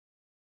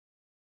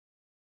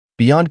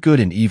Beyond Good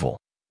and Evil,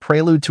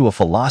 Prelude to a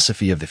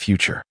Philosophy of the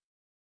Future.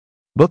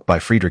 Book by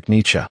Friedrich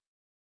Nietzsche.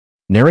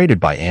 Narrated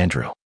by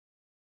Andrew.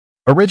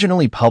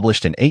 Originally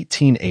published in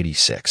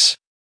 1886.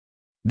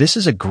 This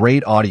is a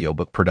great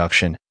audiobook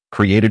production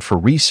created for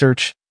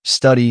research,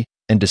 study,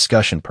 and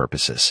discussion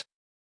purposes.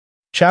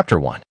 Chapter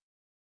 1.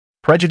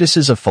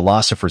 Prejudices of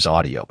Philosophers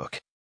Audiobook.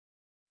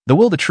 The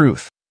will to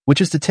truth,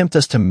 which is to tempt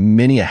us to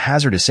many a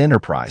hazardous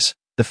enterprise,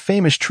 the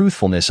famous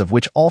truthfulness of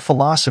which all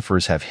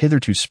philosophers have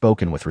hitherto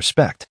spoken with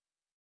respect.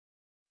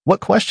 What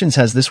questions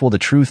has this will to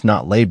truth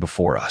not laid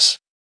before us?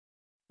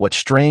 What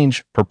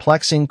strange,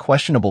 perplexing,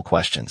 questionable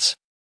questions!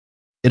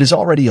 It is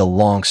already a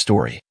long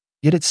story,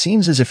 yet it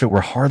seems as if it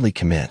were hardly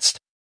commenced.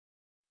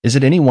 Is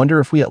it any wonder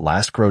if we at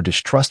last grow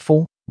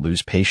distrustful,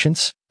 lose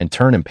patience, and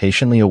turn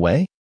impatiently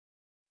away?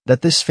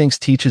 That this Sphinx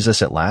teaches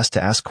us at last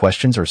to ask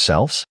questions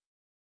ourselves?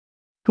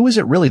 Who is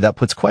it really that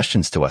puts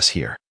questions to us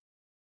here?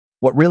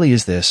 What really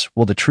is this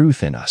will to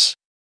truth in us?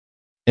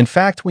 In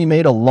fact, we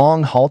made a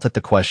long halt at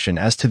the question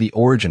as to the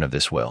origin of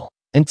this will,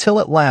 until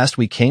at last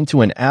we came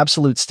to an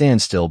absolute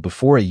standstill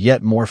before a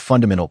yet more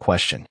fundamental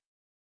question.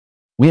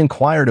 We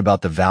inquired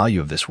about the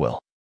value of this will.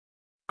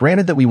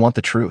 Granted that we want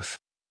the truth,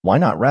 why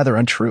not rather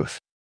untruth?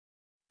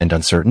 And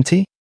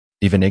uncertainty?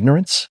 Even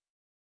ignorance?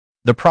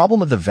 The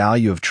problem of the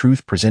value of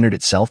truth presented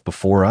itself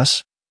before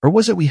us, or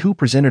was it we who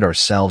presented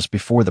ourselves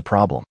before the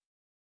problem?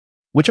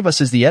 Which of us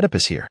is the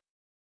Oedipus here?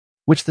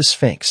 Which the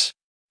Sphinx?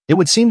 It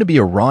would seem to be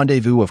a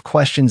rendezvous of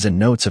questions and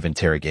notes of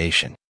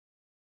interrogation.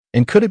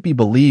 And could it be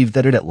believed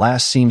that it at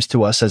last seems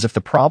to us as if the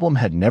problem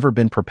had never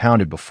been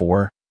propounded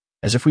before,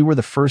 as if we were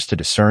the first to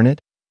discern it,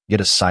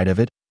 get a sight of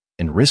it,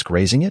 and risk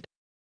raising it?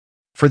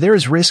 For there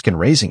is risk in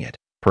raising it.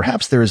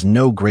 Perhaps there is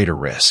no greater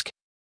risk.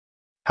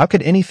 How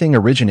could anything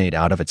originate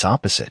out of its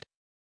opposite?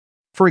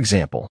 For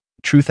example,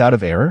 truth out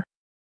of error?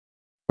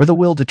 Or the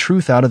will to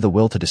truth out of the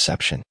will to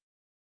deception?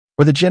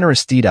 Or the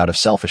generous deed out of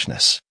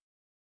selfishness?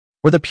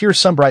 Or the pure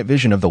sunbright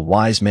vision of the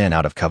wise man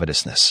out of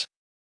covetousness?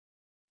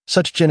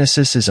 Such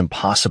genesis is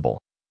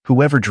impossible.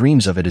 Whoever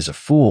dreams of it is a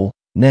fool,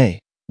 nay,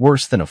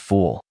 worse than a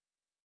fool.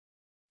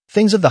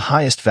 Things of the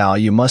highest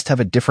value must have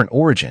a different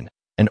origin,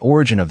 an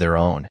origin of their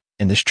own,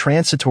 in this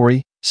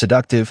transitory,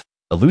 seductive,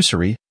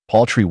 illusory,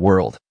 paltry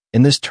world,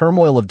 in this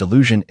turmoil of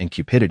delusion and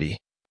cupidity.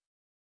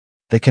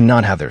 They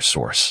cannot have their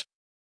source,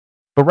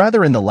 but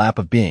rather in the lap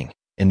of being,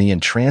 in the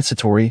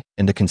intransitory,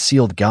 in the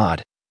concealed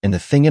God, in the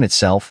thing in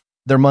itself,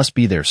 there must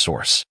be their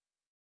source.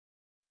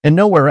 And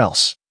nowhere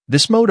else.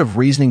 This mode of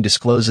reasoning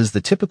discloses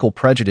the typical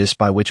prejudice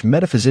by which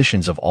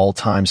metaphysicians of all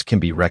times can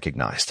be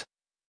recognized.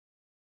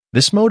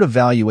 This mode of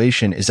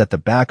valuation is at the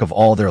back of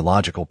all their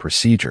logical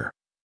procedure.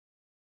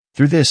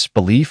 Through this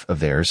belief of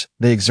theirs,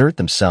 they exert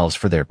themselves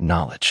for their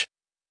knowledge.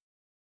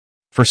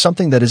 For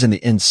something that is in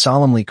the end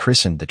solemnly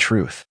christened the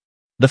truth.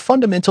 The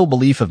fundamental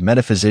belief of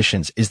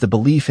metaphysicians is the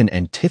belief in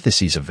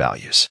antitheses of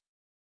values.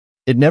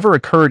 It never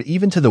occurred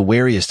even to the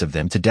wariest of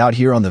them to doubt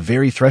here on the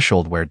very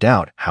threshold where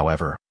doubt,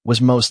 however, was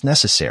most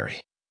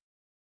necessary.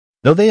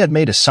 Though they had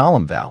made a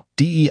solemn vow,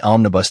 de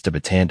omnibus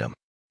debitandum,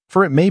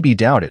 for it may be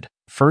doubted,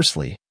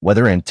 firstly,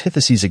 whether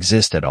antitheses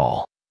exist at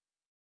all,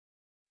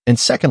 and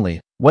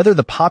secondly, whether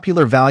the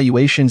popular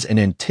valuations and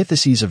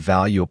antitheses of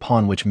value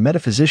upon which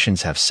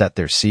metaphysicians have set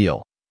their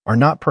seal are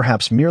not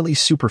perhaps merely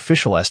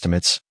superficial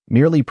estimates,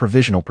 merely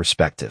provisional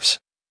perspectives.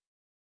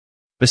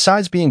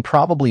 Besides being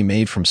probably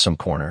made from some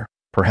corner,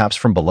 perhaps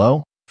from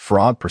below,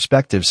 frog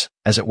perspectives,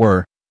 as it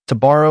were, to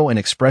borrow an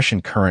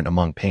expression current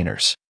among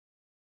painters.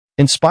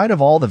 In spite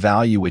of all the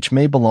value which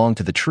may belong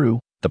to the true,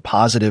 the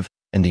positive,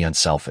 and the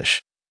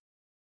unselfish.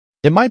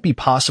 It might be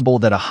possible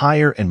that a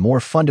higher and more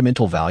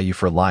fundamental value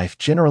for life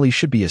generally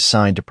should be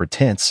assigned to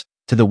pretense,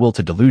 to the will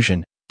to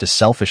delusion, to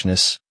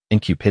selfishness,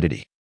 and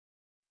cupidity.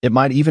 It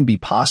might even be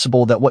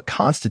possible that what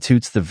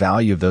constitutes the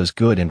value of those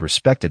good and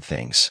respected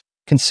things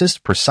consists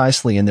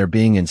precisely in their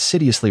being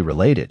insidiously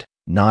related,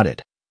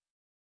 knotted,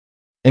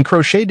 and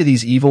crocheted to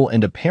these evil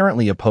and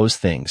apparently opposed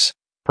things,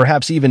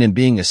 perhaps even in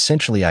being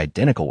essentially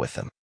identical with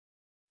them.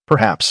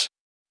 Perhaps.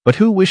 But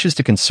who wishes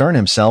to concern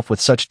himself with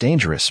such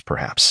dangerous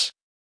perhaps?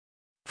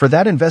 For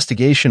that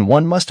investigation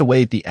one must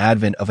await the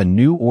advent of a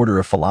new order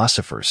of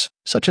philosophers,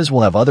 such as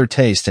will have other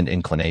tastes and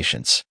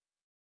inclinations.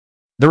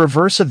 The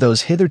reverse of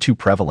those hitherto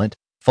prevalent,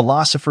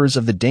 philosophers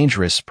of the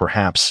dangerous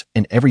perhaps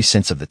in every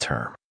sense of the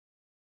term.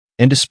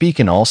 And to speak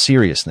in all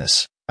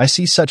seriousness, I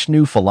see such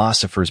new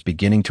philosophers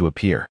beginning to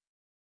appear.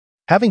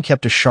 Having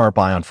kept a sharp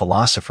eye on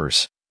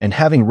philosophers, and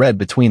having read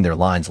between their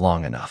lines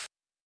long enough,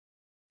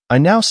 I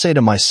now say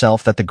to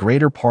myself that the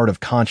greater part of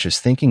conscious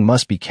thinking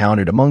must be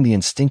counted among the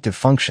instinctive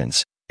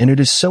functions, and it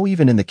is so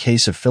even in the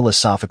case of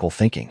philosophical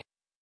thinking.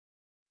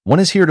 One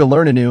is here to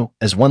learn anew,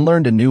 as one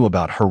learned anew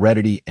about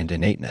heredity and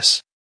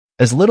innateness.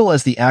 As little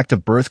as the act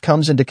of birth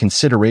comes into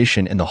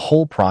consideration in the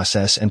whole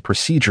process and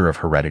procedure of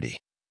heredity.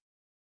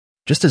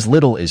 Just as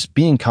little is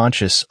being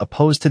conscious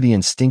opposed to the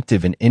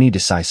instinctive in any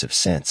decisive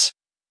sense.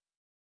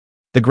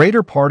 The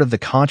greater part of the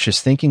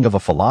conscious thinking of a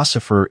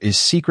philosopher is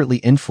secretly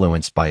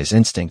influenced by his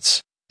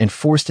instincts and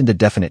forced into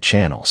definite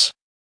channels.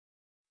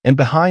 And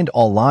behind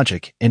all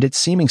logic and its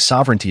seeming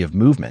sovereignty of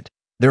movement,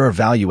 there are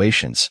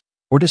valuations,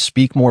 or to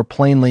speak more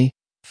plainly,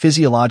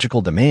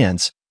 physiological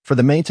demands for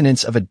the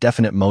maintenance of a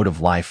definite mode of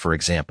life, for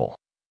example.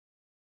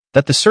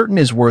 That the certain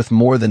is worth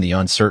more than the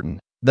uncertain,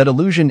 that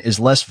illusion is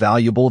less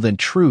valuable than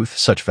truth,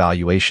 such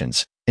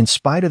valuations, in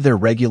spite of their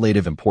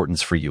regulative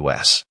importance for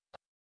us,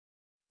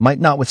 might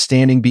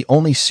notwithstanding be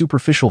only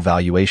superficial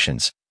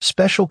valuations,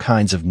 special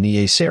kinds of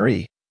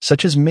necessary,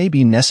 such as may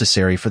be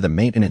necessary for the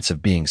maintenance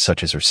of beings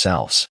such as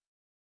ourselves.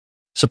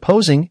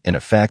 Supposing, in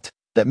effect,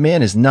 that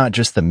man is not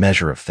just the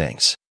measure of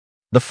things.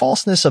 The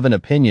falseness of an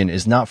opinion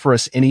is not for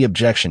us any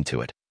objection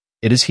to it.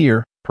 It is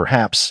here,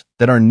 perhaps,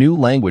 that our new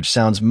language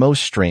sounds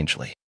most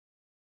strangely.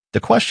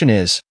 The question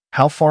is,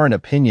 how far an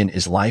opinion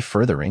is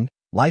life-furthering,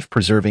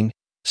 life-preserving,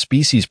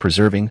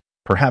 species-preserving,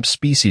 perhaps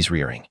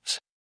species-rearing?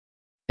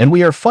 And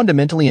we are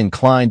fundamentally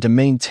inclined to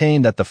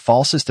maintain that the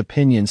falsest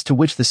opinions to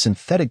which the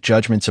synthetic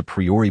judgments a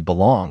priori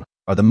belong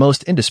are the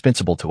most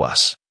indispensable to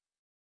us.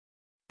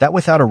 That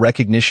without a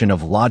recognition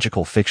of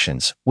logical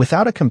fictions,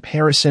 without a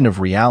comparison of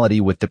reality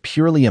with the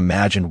purely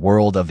imagined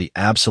world of the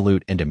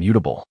absolute and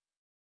immutable,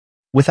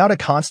 without a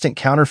constant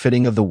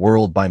counterfeiting of the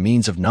world by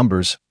means of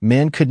numbers,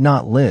 man could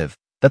not live,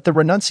 that the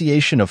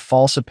renunciation of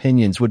false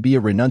opinions would be a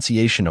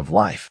renunciation of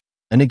life,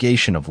 a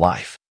negation of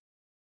life.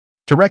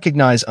 To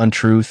recognize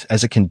untruth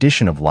as a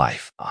condition of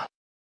life,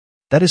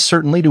 that is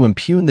certainly to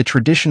impugn the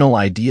traditional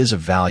ideas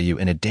of value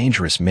in a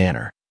dangerous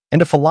manner,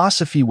 and a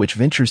philosophy which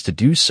ventures to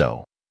do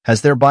so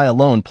has thereby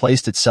alone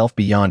placed itself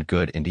beyond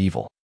good and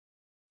evil.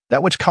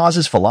 That which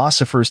causes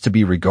philosophers to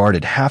be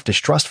regarded half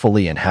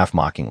distrustfully and half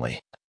mockingly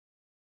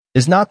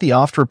is not the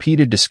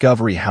oft-repeated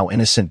discovery how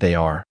innocent they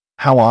are,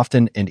 how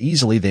often and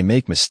easily they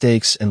make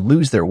mistakes and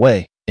lose their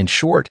way, in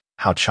short,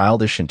 how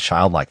childish and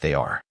childlike they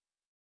are,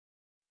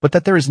 but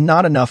that there is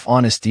not enough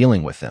honest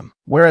dealing with them,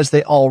 whereas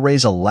they all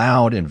raise a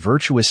loud and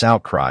virtuous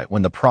outcry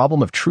when the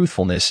problem of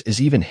truthfulness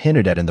is even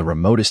hinted at in the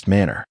remotest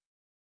manner.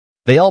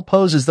 They all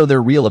pose as though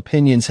their real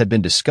opinions had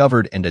been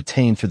discovered and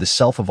attained through the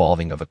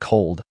self-evolving of a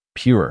cold,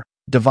 pure,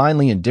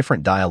 divinely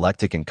indifferent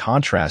dialectic in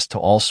contrast to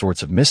all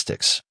sorts of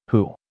mystics,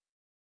 who,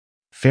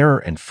 fairer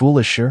and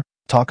foolisher,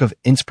 talk of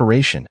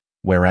inspiration,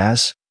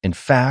 whereas, in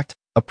fact,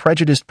 a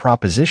prejudiced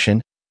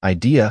proposition,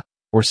 idea,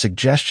 or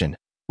suggestion,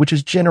 which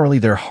is generally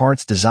their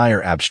heart's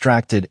desire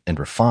abstracted and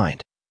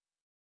refined,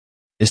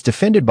 is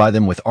defended by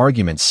them with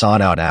arguments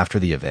sought out after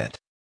the event.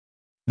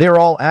 They are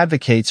all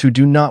advocates who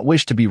do not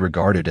wish to be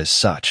regarded as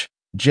such,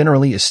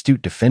 generally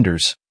astute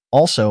defenders,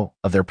 also,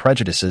 of their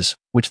prejudices,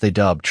 which they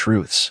dub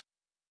truths.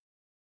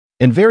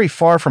 And very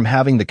far from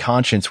having the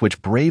conscience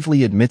which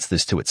bravely admits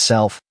this to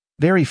itself,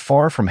 very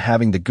far from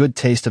having the good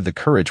taste of the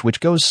courage which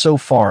goes so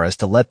far as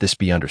to let this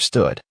be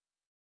understood,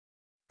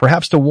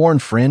 perhaps to warn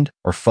friend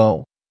or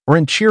foe, or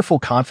in cheerful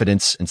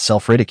confidence and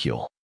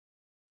self-ridicule.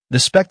 The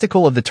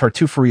spectacle of the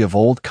Tartuffery of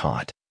old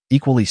Kant,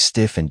 equally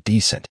stiff and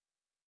decent,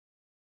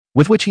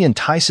 with which he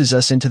entices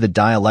us into the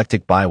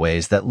dialectic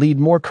byways that lead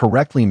more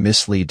correctly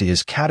mislead to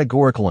his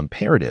categorical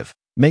imperative,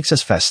 makes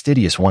us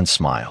fastidious one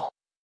smile.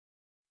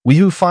 We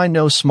who find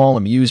no small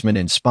amusement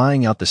in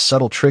spying out the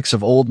subtle tricks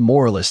of old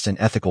moralists and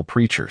ethical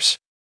preachers,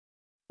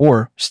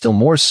 or, still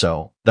more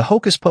so, the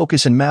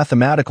hocus-pocus in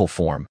mathematical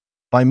form,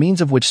 by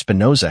means of which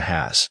Spinoza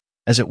has,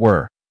 as it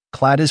were,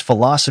 clad his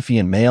philosophy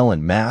in mail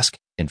and mask,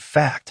 in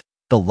fact,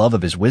 the love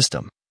of his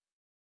wisdom.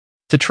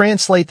 To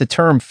translate the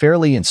term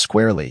fairly and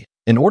squarely,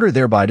 in order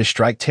thereby to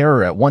strike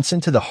terror at once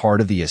into the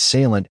heart of the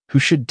assailant who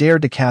should dare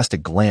to cast a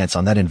glance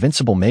on that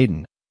invincible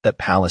maiden, that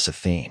Pallas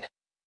Athene.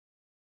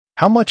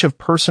 How much of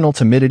personal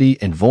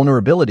timidity and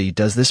vulnerability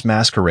does this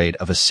masquerade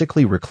of a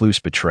sickly recluse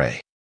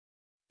betray?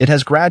 It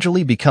has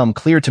gradually become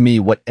clear to me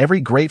what every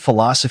great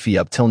philosophy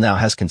up till now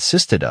has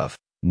consisted of,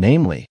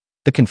 namely,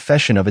 the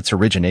confession of its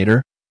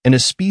originator, and a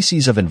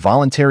species of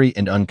involuntary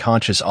and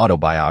unconscious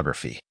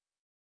autobiography.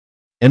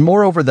 And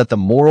moreover that the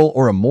moral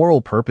or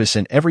immoral purpose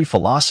in every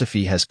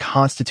philosophy has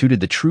constituted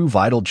the true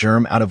vital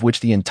germ out of which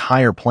the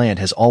entire plant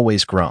has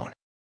always grown.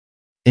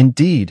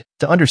 Indeed,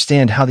 to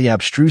understand how the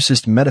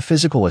abstrusest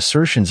metaphysical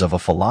assertions of a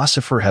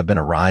philosopher have been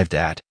arrived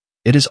at,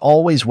 it is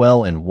always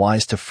well and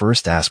wise to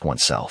first ask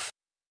oneself,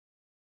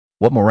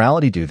 what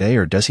morality do they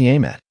or does he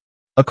aim at?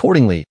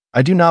 Accordingly,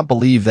 I do not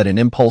believe that an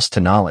impulse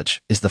to knowledge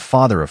is the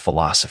father of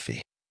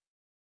philosophy,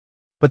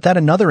 but that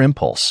another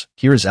impulse,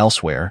 here as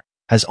elsewhere,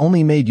 has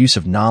only made use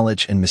of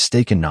knowledge and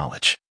mistaken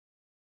knowledge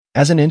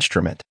as an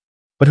instrument.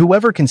 But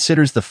whoever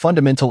considers the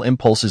fundamental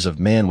impulses of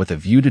man with a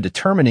view to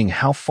determining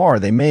how far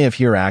they may have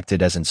here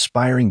acted as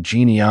inspiring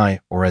genii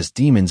or as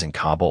demons and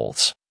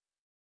kobolds,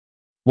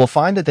 will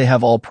find that they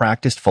have all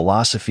practiced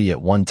philosophy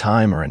at one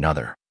time or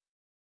another,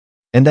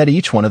 and that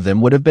each one of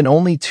them would have been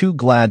only too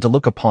glad to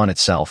look upon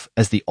itself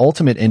as the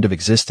ultimate end of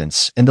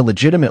existence and the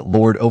legitimate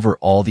lord over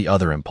all the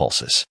other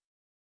impulses.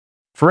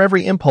 For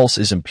every impulse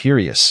is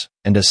imperious,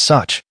 and as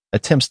such,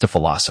 attempts to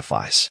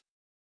philosophize.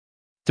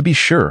 To be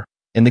sure,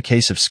 in the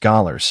case of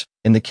scholars,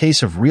 in the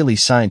case of really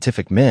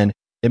scientific men,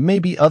 it may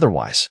be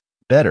otherwise,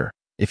 better,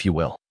 if you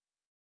will.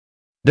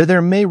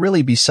 There may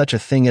really be such a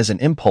thing as an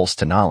impulse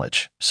to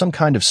knowledge, some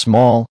kind of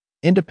small,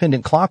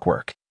 independent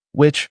clockwork,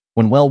 which,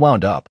 when well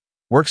wound up,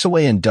 works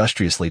away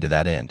industriously to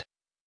that end,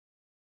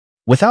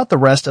 without the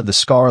rest of the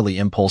scholarly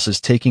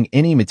impulses taking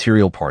any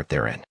material part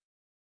therein.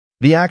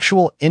 The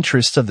actual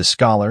interests of the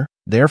scholar,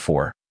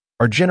 therefore,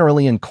 are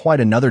generally in quite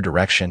another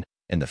direction,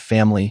 in the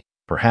family,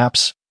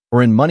 perhaps,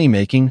 or in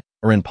money-making,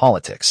 or in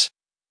politics.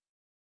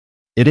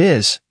 It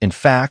is, in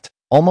fact,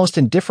 almost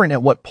indifferent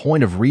at what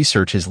point of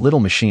research his little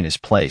machine is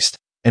placed,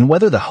 and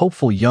whether the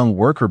hopeful young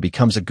worker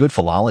becomes a good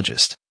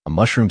philologist, a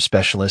mushroom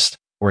specialist,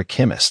 or a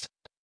chemist.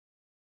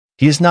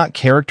 He is not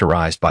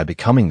characterized by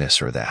becoming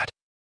this or that.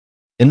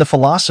 In the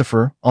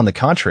philosopher, on the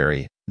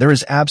contrary, there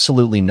is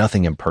absolutely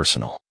nothing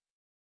impersonal.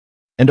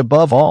 And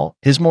above all,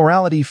 his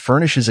morality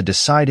furnishes a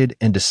decided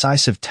and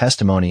decisive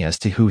testimony as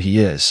to who he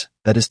is,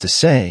 that is to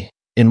say,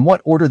 in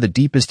what order the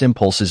deepest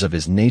impulses of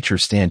his nature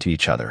stand to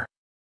each other.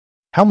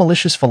 How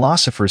malicious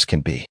philosophers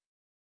can be!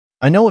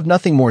 I know of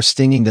nothing more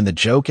stinging than the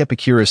joke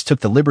Epicurus took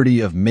the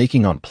liberty of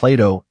making on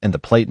Plato and the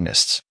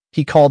Platonists.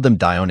 He called them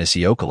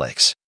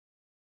Dionysiocalates.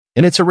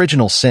 In its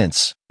original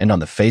sense, and on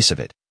the face of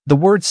it, the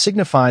word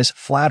signifies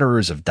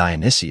flatterers of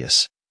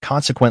Dionysius,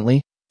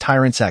 consequently,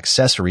 tyrants'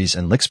 accessories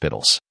and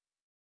lickspittles.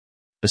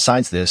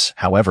 Besides this,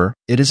 however,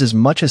 it is as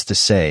much as to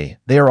say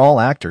they are all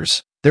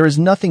actors. There is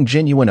nothing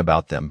genuine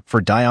about them, for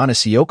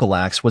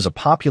Dionysiocalax was a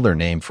popular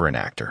name for an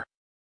actor.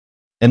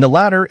 And the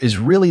latter is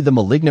really the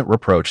malignant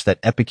reproach that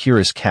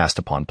Epicurus cast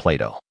upon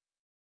Plato.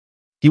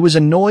 He was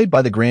annoyed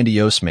by the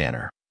grandiose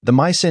manner, the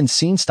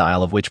mise-en-scene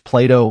style of which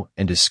Plato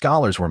and his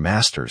scholars were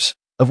masters,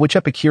 of which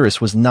Epicurus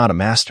was not a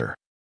master.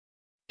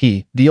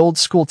 He, the old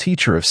school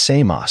teacher of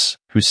Samos,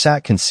 who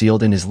sat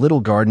concealed in his little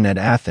garden at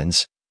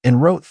Athens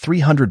and wrote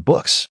 300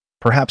 books,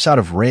 perhaps out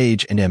of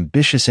rage and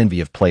ambitious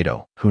envy of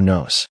Plato, who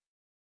knows?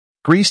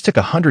 Greece took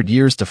 100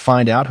 years to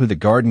find out who the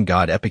garden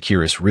god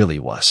Epicurus really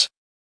was.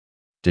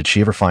 Did she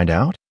ever find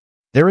out?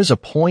 There is a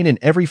point in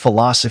every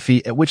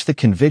philosophy at which the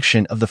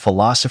conviction of the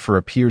philosopher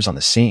appears on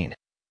the scene,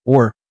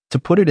 or, to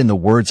put it in the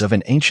words of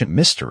an ancient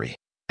mystery,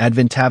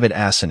 adventavit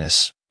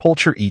asinus,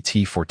 pulcher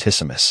et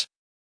fortissimus.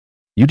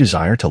 You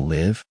desire to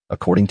live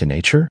according to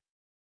nature?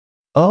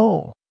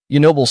 Oh, you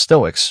noble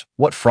Stoics,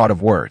 what fraud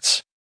of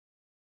words!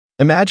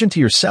 Imagine to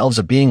yourselves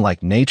a being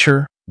like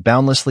nature,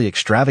 boundlessly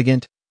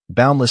extravagant,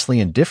 boundlessly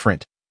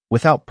indifferent,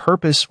 without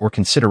purpose or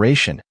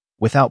consideration,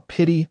 without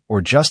pity or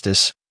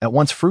justice, at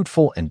once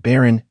fruitful and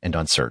barren and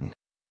uncertain.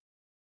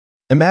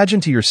 Imagine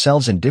to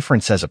yourselves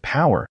indifference as a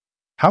power.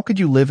 How could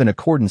you live in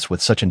accordance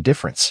with such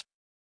indifference?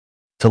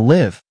 To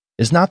live,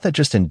 is not that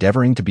just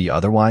endeavoring to be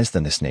otherwise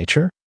than this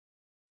nature?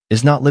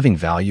 Is not living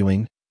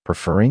valuing,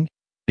 preferring,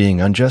 being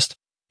unjust,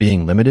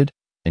 being limited,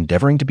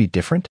 endeavoring to be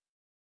different?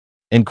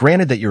 And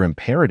granted that your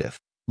imperative,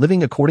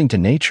 living according to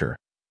nature,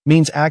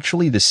 means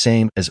actually the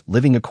same as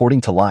living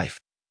according to life,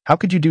 how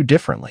could you do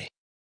differently?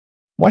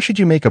 Why should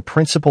you make a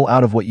principle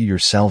out of what you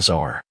yourselves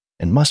are,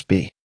 and must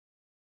be?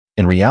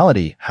 In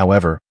reality,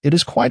 however, it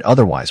is quite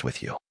otherwise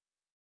with you.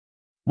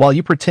 While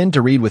you pretend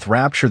to read with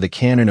rapture the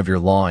canon of your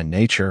law and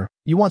nature,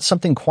 you want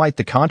something quite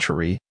the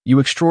contrary, you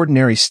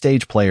extraordinary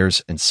stage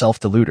players and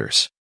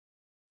self-deluders.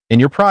 In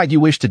your pride you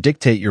wish to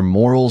dictate your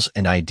morals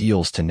and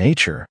ideals to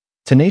nature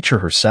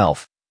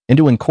herself, and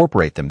to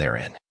incorporate them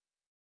therein.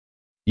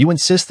 You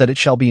insist that it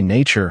shall be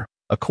nature,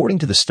 according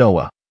to the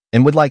Stoa,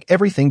 and would like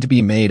everything to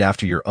be made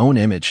after your own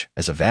image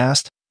as a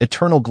vast,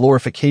 eternal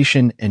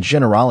glorification and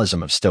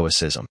generalism of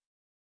Stoicism.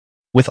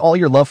 With all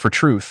your love for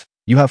truth,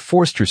 you have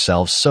forced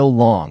yourselves so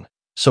long,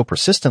 so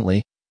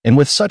persistently, and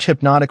with such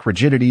hypnotic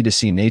rigidity to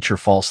see nature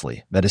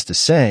falsely, that is to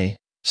say,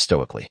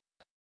 stoically,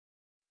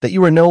 that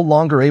you are no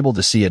longer able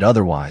to see it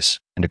otherwise,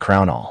 and to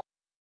crown all,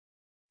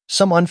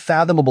 some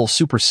unfathomable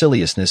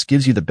superciliousness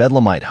gives you the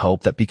bedlamite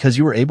hope that because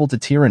you are able to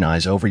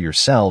tyrannize over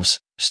yourselves,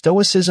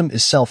 Stoicism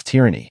is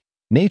self-tyranny,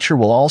 nature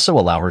will also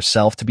allow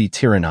herself to be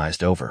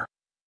tyrannized over.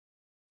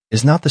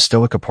 Is not the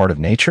Stoic a part of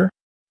nature?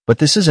 But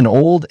this is an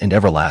old and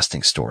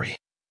everlasting story.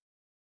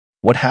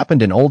 What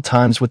happened in old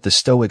times with the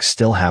Stoics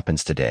still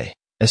happens today,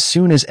 as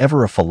soon as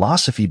ever a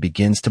philosophy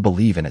begins to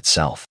believe in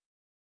itself.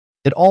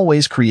 It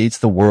always creates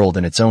the world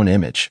in its own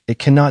image, it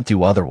cannot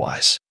do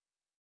otherwise.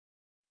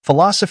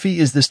 Philosophy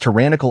is this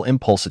tyrannical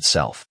impulse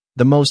itself,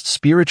 the most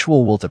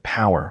spiritual will to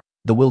power,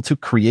 the will to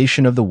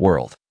creation of the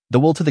world,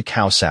 the will to the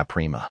causa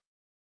prima.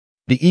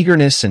 The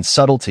eagerness and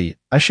subtlety,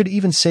 I should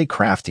even say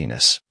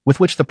craftiness, with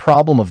which the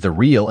problem of the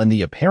real and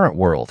the apparent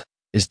world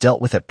is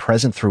dealt with at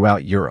present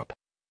throughout Europe,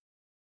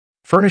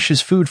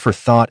 furnishes food for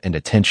thought and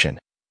attention,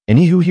 and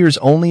he who hears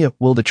only a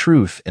will to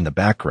truth in the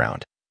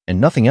background,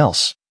 and nothing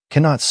else,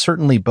 cannot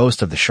certainly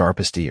boast of the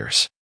sharpest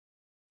ears.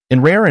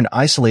 In rare and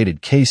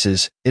isolated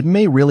cases, it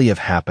may really have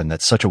happened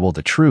that such a will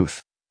to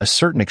truth, a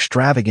certain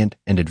extravagant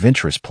and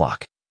adventurous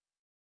pluck,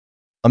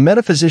 a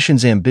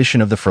metaphysician's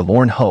ambition of the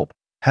forlorn hope,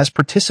 has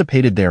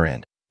participated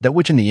therein, that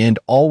which in the end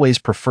always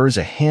prefers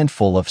a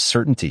handful of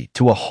certainty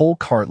to a whole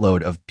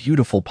cartload of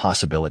beautiful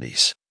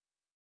possibilities.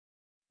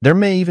 There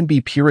may even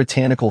be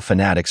puritanical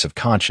fanatics of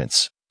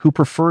conscience, who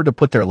prefer to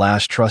put their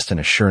last trust in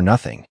a sure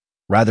nothing,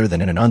 rather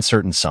than in an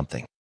uncertain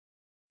something.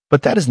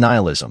 But that is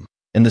nihilism,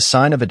 and the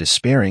sign of a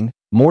despairing,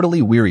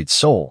 mortally wearied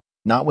soul,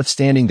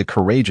 notwithstanding the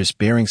courageous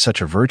bearing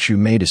such a virtue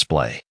may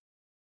display.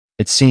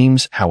 It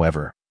seems,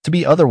 however, to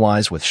be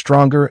otherwise with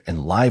stronger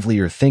and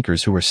livelier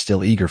thinkers who are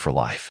still eager for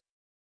life,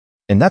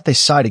 in that they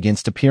side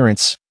against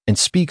appearance and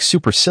speak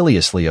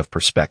superciliously of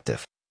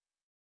perspective,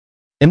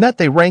 in that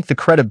they rank the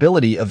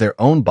credibility of their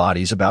own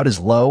bodies about as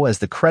low as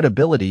the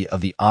credibility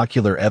of the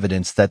ocular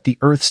evidence that the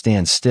earth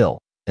stands still,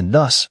 and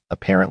thus,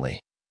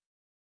 apparently,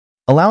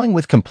 allowing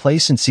with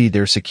complacency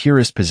their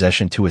securest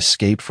possession to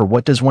escape for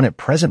what does one at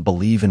present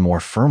believe in more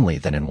firmly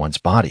than in one's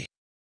body.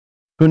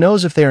 Who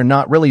knows if they are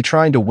not really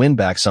trying to win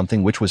back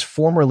something which was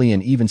formerly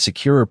an even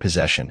securer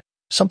possession,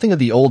 something of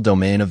the old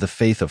domain of the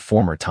faith of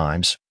former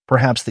times,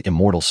 perhaps the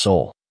immortal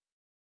soul,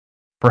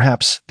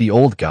 perhaps the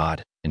old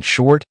God, in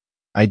short,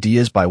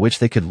 ideas by which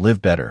they could live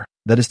better,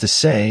 that is to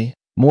say,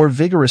 more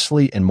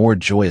vigorously and more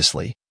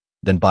joyously,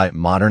 than by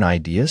modern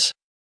ideas?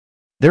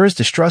 There is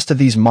distrust of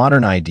these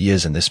modern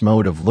ideas and this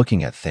mode of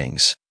looking at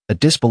things, a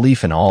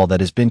disbelief in all that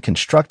has been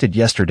constructed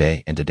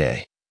yesterday and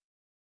today.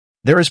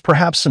 There is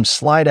perhaps some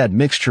slight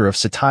admixture of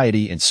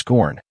satiety and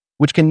scorn,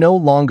 which can no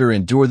longer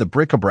endure the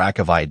bric-a-brac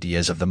of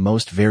ideas of the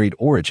most varied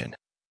origin,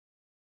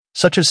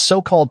 such as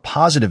so-called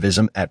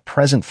positivism at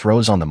present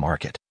throws on the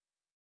market.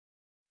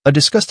 A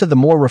disgust of the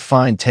more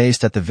refined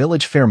taste at the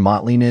village fair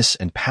motleyiness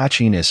and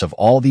patchiness of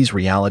all these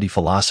reality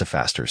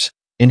philosophasters,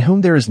 in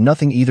whom there is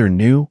nothing either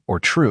new or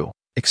true,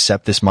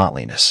 except this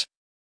motleyiness.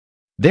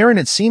 Therein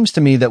it seems to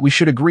me that we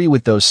should agree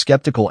with those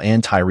skeptical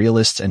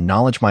anti-realists and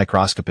knowledge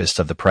microscopists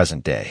of the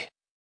present day.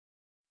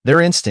 Their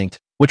instinct,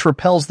 which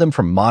repels them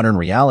from modern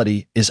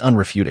reality, is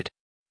unrefuted.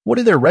 What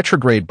do their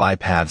retrograde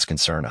bypaths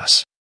concern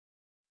us?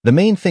 The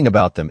main thing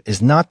about them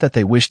is not that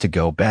they wish to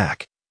go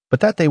back, but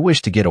that they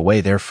wish to get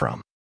away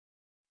therefrom.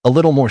 A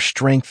little more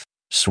strength,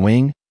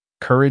 swing,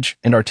 courage,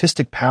 and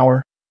artistic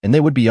power, and they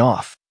would be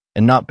off,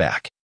 and not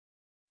back.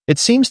 It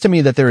seems to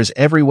me that there is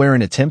everywhere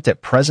an attempt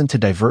at present to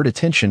divert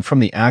attention from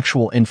the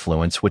actual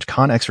influence which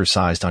Kant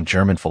exercised on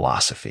German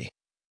philosophy,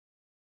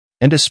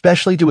 and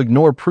especially to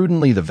ignore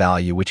prudently the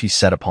value which he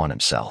set upon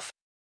himself.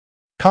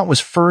 Kant was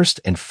first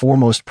and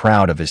foremost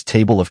proud of his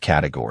table of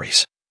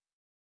categories.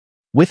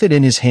 With it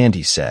in his hand,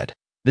 he said,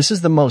 "This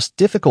is the most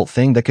difficult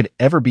thing that could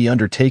ever be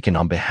undertaken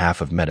on behalf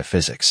of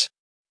metaphysics.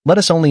 Let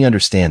us only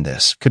understand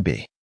this, could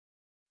be."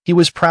 He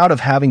was proud of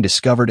having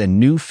discovered a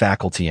new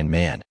faculty in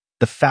man,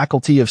 the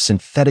faculty of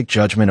synthetic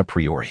judgment a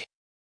priori.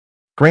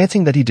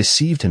 Granting that he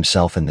deceived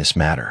himself in this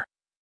matter,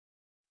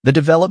 the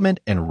development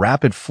and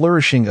rapid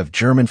flourishing of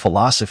German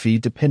philosophy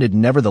depended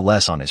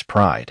nevertheless on his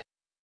pride,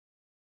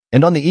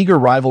 and on the eager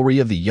rivalry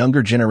of the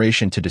younger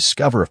generation to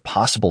discover if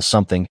possible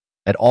something,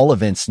 at all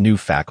events new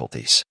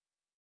faculties,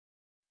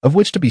 of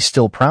which to be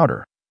still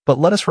prouder. But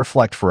let us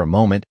reflect for a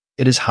moment,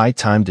 it is high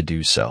time to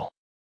do so.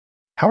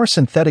 How are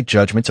synthetic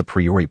judgments a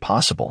priori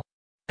possible?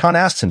 Kant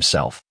asks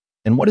himself,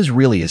 and what is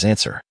really his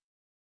answer?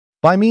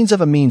 By means of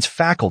a means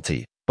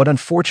faculty, but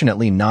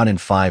unfortunately not in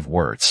 5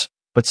 words,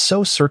 but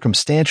so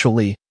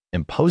circumstantially,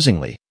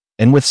 imposingly,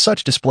 and with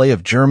such display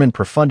of German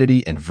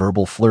profundity and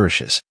verbal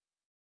flourishes,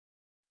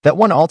 that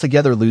one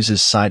altogether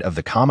loses sight of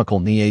the comical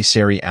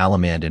necessary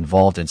element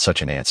involved in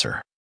such an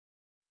answer.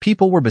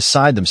 People were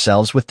beside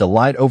themselves with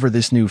delight over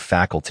this new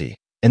faculty,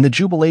 and the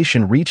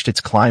jubilation reached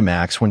its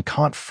climax when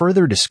Kant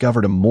further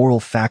discovered a moral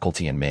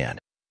faculty in man,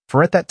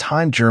 for at that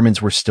time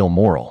Germans were still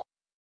moral,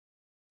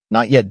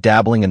 not yet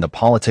dabbling in the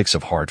politics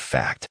of hard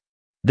fact.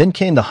 Then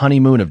came the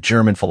honeymoon of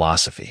German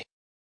philosophy.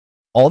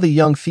 All the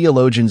young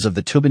theologians of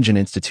the Tübingen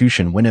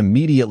institution went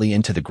immediately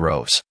into the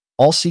groves,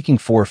 all seeking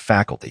for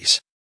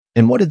faculties.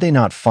 And what did they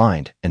not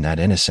find in that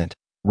innocent,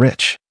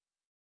 rich,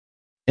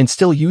 and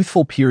still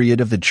youthful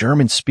period of the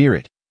German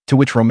spirit, to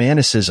which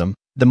Romanticism,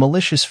 the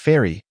malicious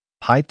fairy,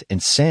 piped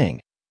and sang,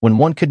 when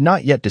one could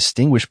not yet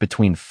distinguish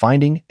between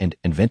finding and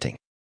inventing?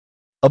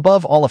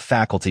 Above all, a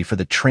faculty for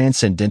the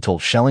transcendental,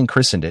 Schelling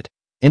christened it,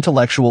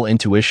 intellectual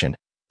intuition,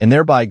 and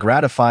thereby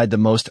gratified the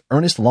most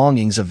earnest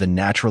longings of the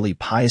naturally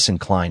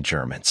pious-inclined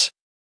Germans.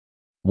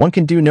 One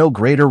can do no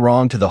greater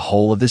wrong to the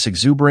whole of this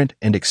exuberant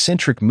and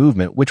eccentric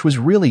movement, which was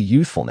really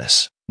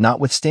youthfulness,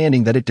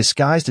 notwithstanding that it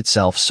disguised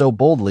itself so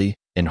boldly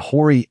in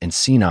hoary and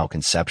senile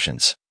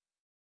conceptions,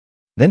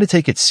 than to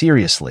take it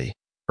seriously,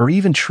 or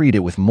even treat it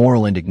with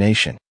moral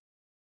indignation.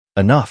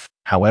 Enough,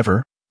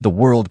 however, the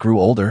world grew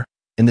older,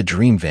 and the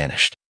dream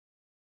vanished.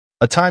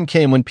 A time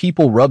came when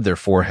people rubbed their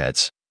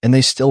foreheads, and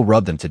they still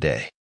rub them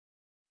today.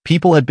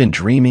 People had been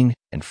dreaming,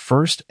 and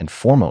first and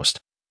foremost,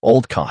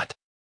 old Kant.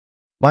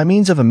 By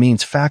means of a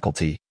means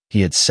faculty,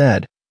 he had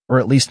said, or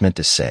at least meant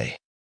to say.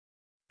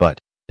 But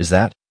is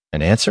that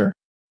an answer?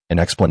 An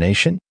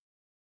explanation?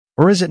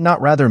 Or is it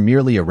not rather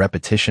merely a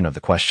repetition of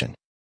the question?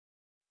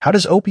 How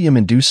does opium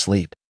induce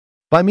sleep?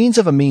 By means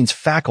of a means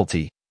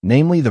faculty,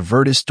 namely the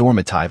virtus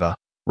dormitiva,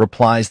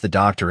 replies the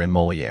doctor in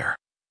Molière.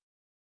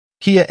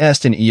 Quia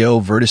est in eo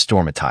virtus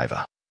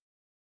dormitiva?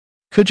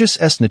 Cujus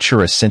est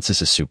natura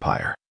sensus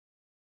supire.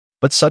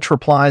 But such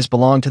replies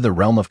belong to the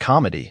realm of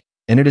comedy,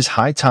 and it is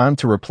high time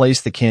to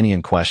replace the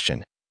Kantian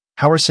question,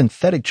 how are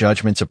synthetic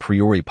judgments a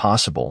priori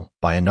possible,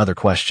 by another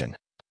question.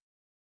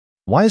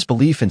 Why is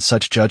belief in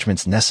such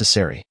judgments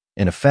necessary?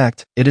 In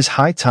effect, it is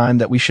high time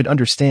that we should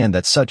understand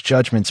that such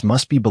judgments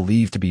must be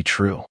believed to be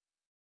true.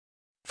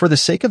 For the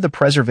sake of the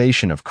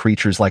preservation of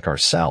creatures like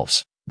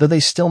ourselves, though they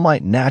still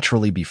might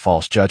naturally be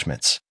false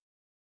judgments.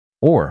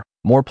 Or,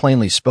 more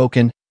plainly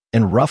spoken,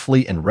 and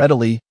roughly and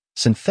readily,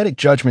 synthetic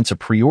judgments a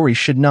priori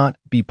should not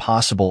be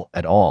possible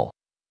at all.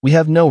 We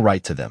have no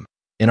right to them.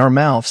 In our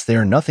mouths they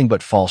are nothing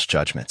but false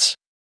judgments.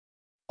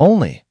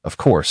 Only, of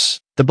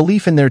course, the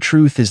belief in their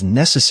truth is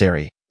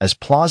necessary as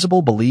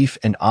plausible belief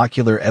and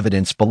ocular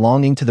evidence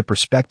belonging to the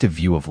perspective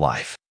view of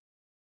life.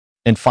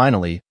 And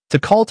finally, to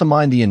call to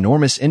mind the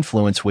enormous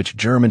influence which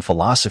German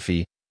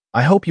philosophy,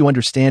 I hope you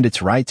understand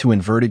its right to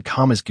inverted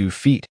commas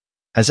feet,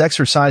 has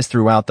exercised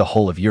throughout the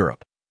whole of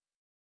Europe.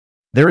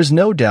 There is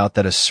no doubt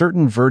that a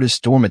certain Virtus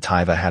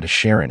Dormitiva had a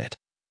share in it.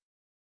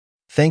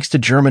 Thanks to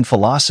German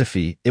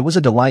philosophy, it was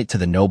a delight to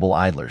the noble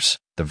idlers,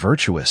 the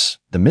virtuous,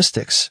 the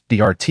mystics,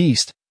 the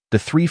artistes, the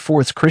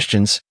three-fourths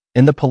Christians,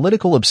 and the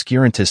political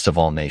obscurantists of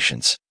all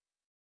nations.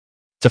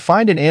 To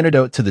find an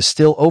antidote to the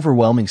still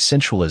overwhelming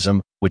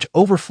sensualism which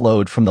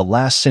overflowed from the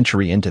last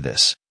century into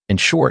this, in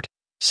short,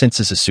 sense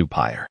is a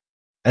superior.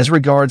 As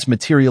regards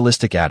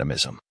materialistic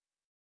atomism,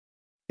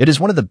 it is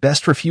one of the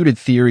best refuted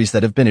theories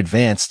that have been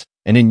advanced,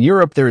 and in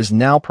Europe there is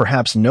now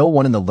perhaps no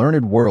one in the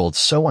learned world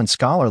so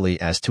unscholarly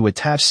as to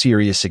attach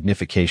serious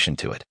signification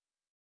to it.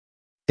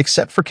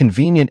 Except for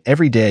convenient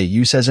everyday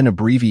use as an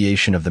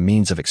abbreviation of the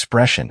means of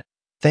expression,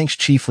 thanks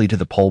chiefly to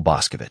the Pole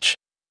Boscovich.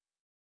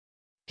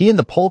 He and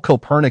the Pole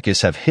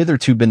Copernicus have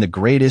hitherto been the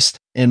greatest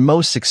and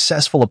most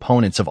successful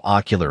opponents of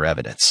ocular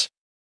evidence.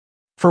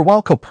 For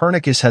while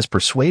Copernicus has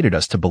persuaded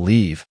us to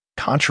believe,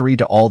 contrary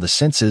to all the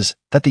senses,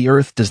 that the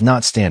earth does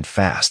not stand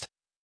fast,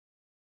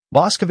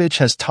 Boscovich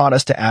has taught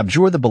us to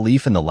abjure the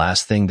belief in the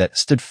last thing that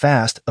stood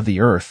fast of the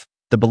earth,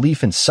 the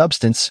belief in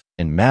substance,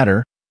 in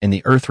matter, in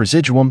the earth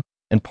residuum,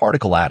 and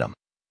particle atom.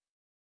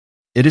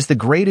 It is the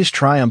greatest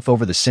triumph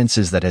over the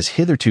senses that has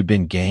hitherto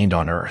been gained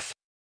on earth.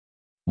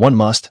 One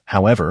must,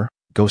 however,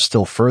 go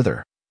still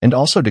further, and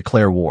also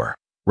declare war,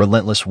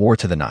 relentless war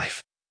to the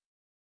knife,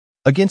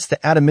 against the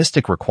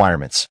atomistic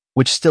requirements,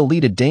 which still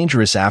lead a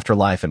dangerous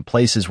afterlife in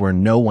places where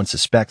no one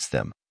suspects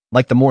them,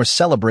 like the more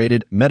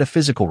celebrated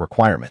metaphysical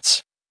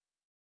requirements.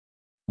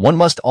 One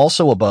must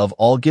also above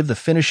all give the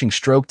finishing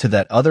stroke to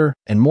that other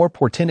and more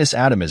portentous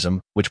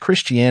atomism which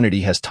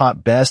Christianity has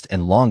taught best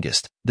and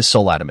longest, the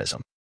soul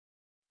atomism.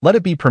 Let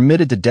it be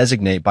permitted to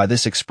designate by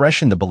this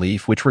expression the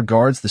belief which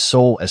regards the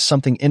soul as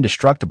something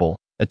indestructible,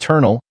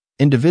 eternal,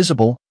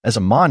 indivisible, as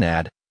a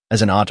monad,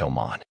 as an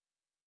automon.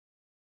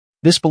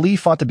 This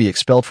belief ought to be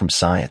expelled from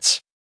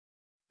science.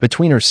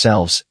 Between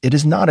ourselves, it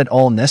is not at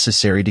all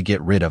necessary to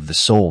get rid of the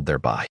soul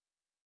thereby,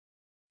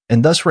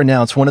 and thus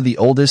renounce one of the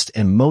oldest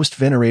and most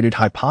venerated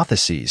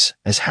hypotheses,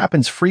 as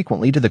happens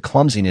frequently to the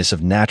clumsiness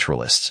of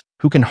naturalists,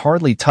 who can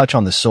hardly touch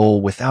on the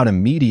soul without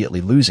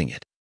immediately losing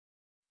it.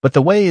 But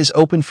the way is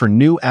open for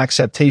new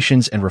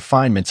acceptations and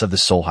refinements of the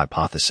soul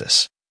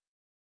hypothesis.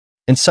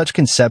 In such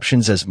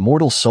conceptions as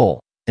mortal soul,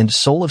 and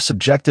soul of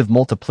subjective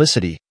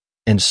multiplicity,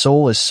 and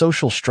soul as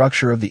social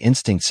structure of the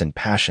instincts and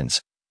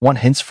passions, want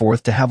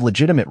henceforth to have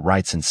legitimate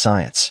rights in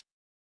science.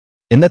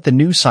 In that the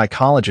new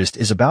psychologist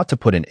is about to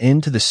put an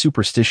end to the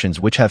superstitions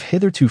which have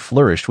hitherto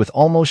flourished with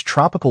almost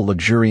tropical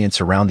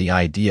luxuriance around the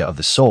idea of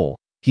the soul,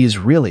 he is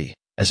really,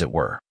 as it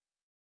were,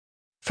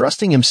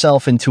 thrusting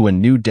himself into a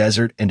new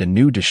desert and a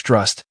new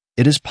distrust.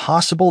 It is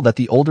possible that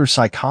the older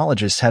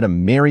psychologists had a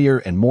merrier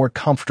and more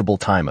comfortable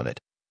time of it.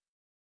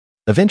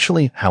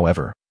 Eventually,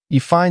 however, he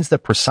finds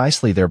that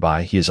precisely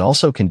thereby he is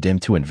also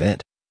condemned to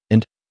invent,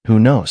 and, who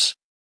knows,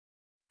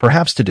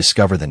 perhaps to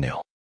discover the new.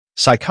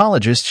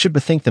 Psychologists should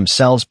bethink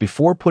themselves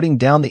before putting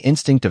down the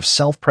instinct of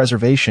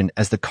self-preservation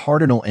as the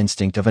cardinal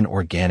instinct of an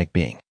organic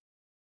being.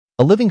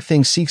 A living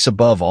thing seeks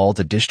above all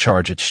to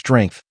discharge its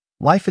strength.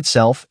 Life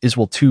itself is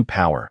will to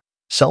power.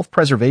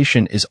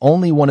 Self-preservation is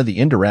only one of the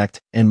indirect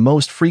and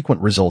most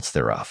frequent results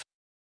thereof.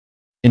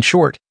 In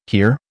short,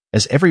 here,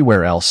 as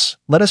everywhere else,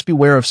 let us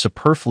beware of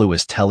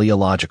superfluous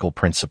teleological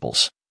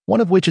principles,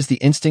 one of which is the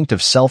instinct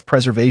of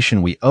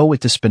self-preservation. We owe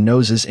it to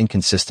Spinoza's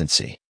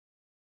inconsistency.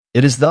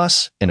 It is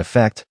thus, in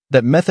effect,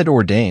 that method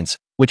ordains,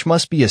 which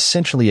must be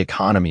essentially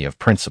economy of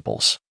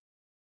principles.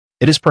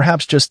 It is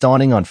perhaps just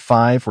dawning on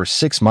 5 or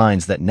 6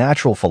 minds that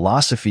natural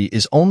philosophy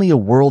is only a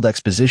world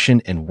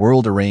exposition and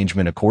world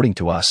arrangement according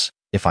to us,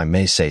 if I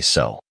may say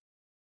so,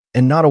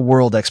 and not a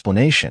world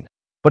explanation,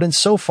 but in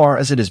so far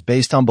as it is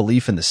based on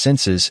belief in the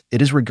senses,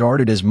 it is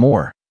regarded as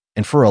more,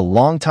 and for a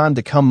long time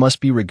to come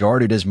must be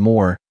regarded as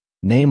more,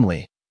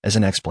 namely, as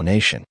an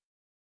explanation.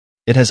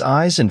 It has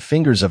eyes and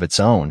fingers of its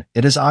own,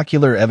 it has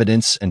ocular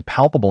evidence and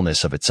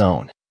palpableness of its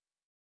own.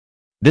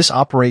 This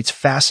operates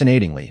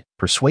fascinatingly,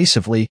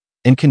 persuasively,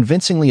 and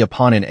convincingly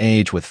upon an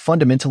age with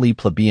fundamentally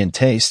plebeian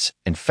tastes.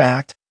 In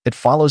fact, it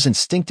follows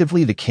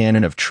instinctively the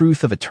canon of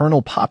truth of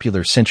eternal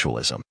popular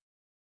sensualism.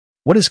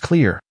 What is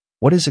clear?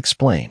 What is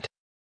explained?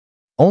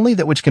 Only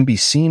that which can be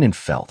seen and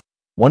felt.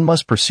 One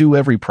must pursue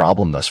every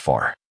problem thus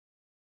far.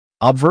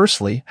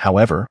 Obversely,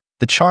 however,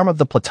 the charm of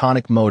the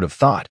Platonic mode of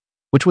thought,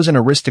 which was an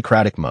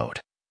aristocratic mode,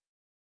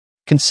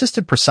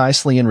 consisted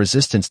precisely in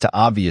resistance to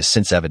obvious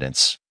sense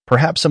evidence,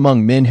 perhaps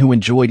among men who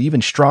enjoyed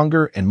even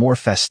stronger and more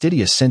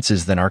fastidious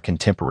senses than our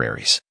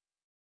contemporaries,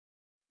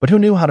 but who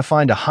knew how to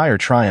find a higher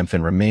triumph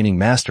in remaining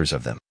masters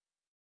of them.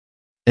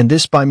 And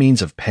this by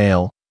means of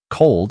pale,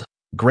 cold,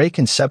 gray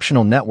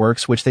conceptual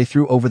networks which they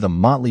threw over the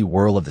motley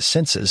whirl of the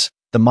senses,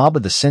 the mob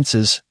of the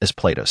senses, as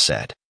Plato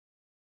said.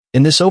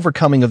 In this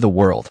overcoming of the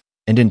world,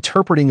 and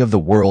interpreting of the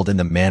world in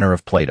the manner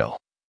of Plato,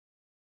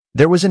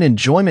 there was an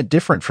enjoyment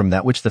different from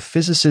that which the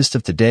physicists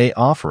of today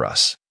offer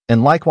us,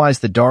 and likewise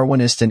the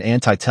Darwinists and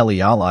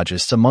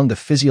anti-teleologists among the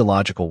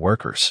physiological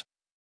workers.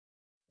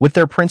 With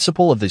their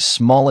principle of the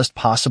smallest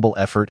possible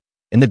effort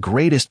and the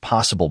greatest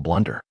possible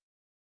blunder.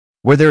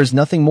 Where there is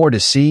nothing more to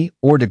see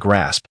or to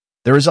grasp,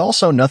 there is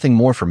also nothing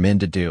more for men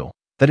to do.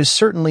 That is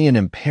certainly an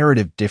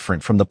imperative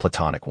different from the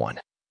Platonic one.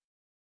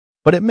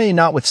 But it may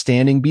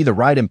notwithstanding be the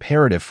right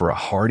imperative for a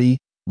hardy,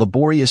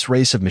 laborious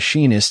race of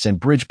machinists and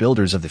bridge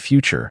builders of the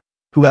future,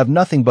 who have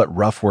nothing but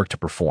rough work to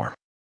perform.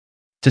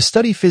 To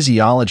study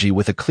physiology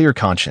with a clear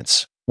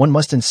conscience, one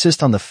must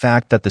insist on the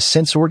fact that the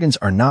sense organs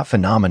are not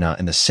phenomena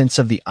in the sense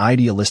of the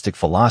idealistic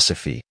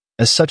philosophy.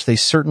 As such, they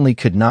certainly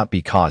could not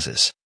be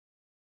causes.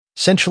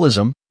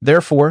 Sensualism,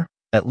 therefore,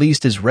 at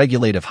least is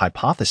regulative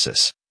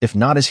hypothesis, if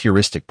not as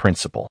heuristic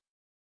principle.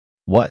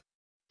 What?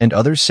 And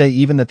others say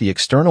even that the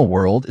external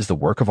world is the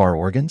work of our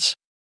organs?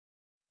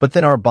 But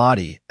then our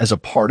body, as a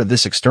part of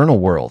this external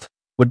world,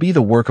 would be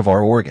the work of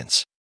our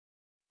organs.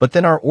 But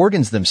then our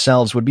organs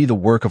themselves would be the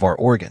work of our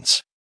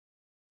organs.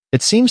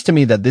 It seems to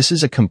me that this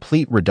is a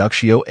complete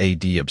reductio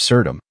ad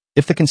absurdum,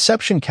 if the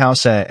conception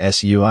causa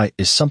sui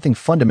is something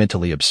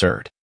fundamentally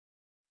absurd.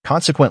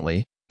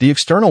 Consequently, the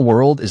external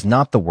world is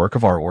not the work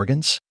of our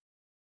organs?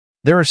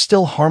 There are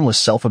still harmless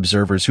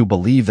self-observers who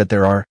believe that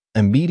there are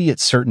immediate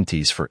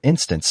certainties, for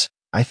instance,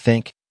 I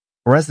think,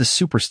 or as the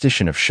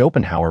superstition of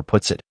Schopenhauer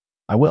puts it,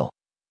 I will.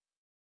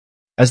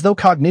 As though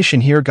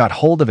cognition here got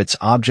hold of its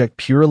object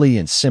purely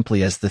and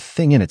simply as the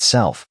thing in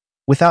itself,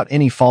 without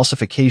any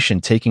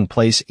falsification taking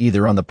place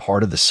either on the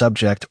part of the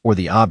subject or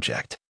the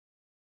object.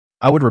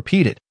 I would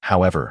repeat it,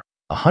 however,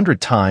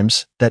 100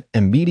 times, that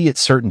immediate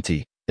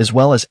certainty, as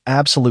well as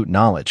absolute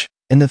knowledge,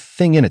 and the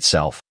thing in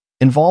itself,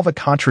 involve a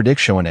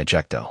contradictio in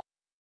ejecto.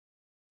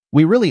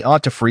 We really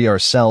ought to free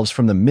ourselves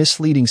from the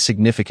misleading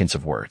significance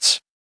of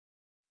words.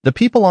 The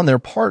people on their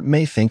part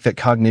may think that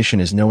cognition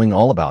is knowing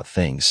all about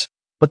things,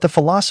 but the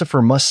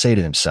philosopher must say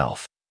to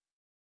himself,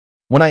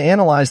 when I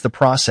analyze the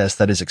process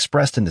that is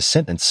expressed in the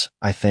sentence,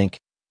 I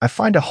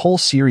find a whole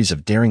series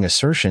of daring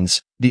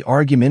assertions, the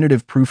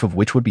argumentative proof of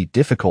which would be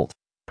difficult,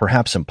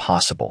 perhaps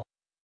impossible.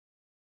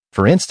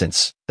 For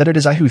instance, that it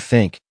is I who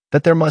think,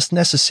 that there must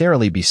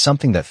necessarily be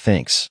something that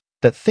thinks,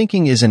 that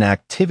thinking is an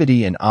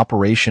activity and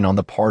operation on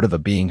the part of a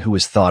being who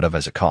is thought of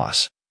as a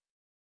cause.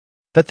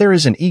 That there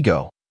is an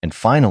ego, and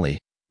finally,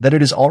 that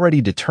it is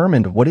already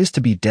determined what is to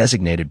be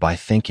designated by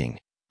thinking,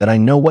 that I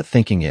know what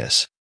thinking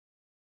is.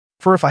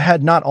 For if I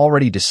had not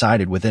already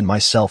decided within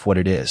myself what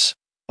it is,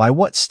 by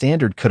what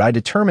standard could I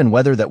determine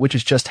whether that which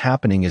is just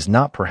happening is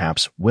not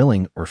perhaps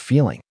willing or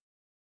feeling?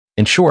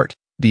 In short,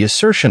 the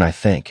assertion, I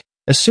think,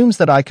 assumes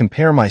that I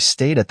compare my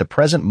state at the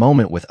present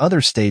moment with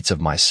other states of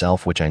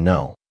myself which I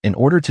know, in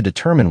order to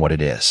determine what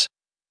it is.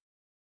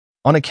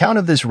 On account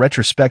of this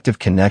retrospective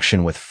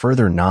connection with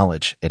further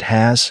knowledge, it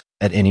has,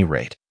 at any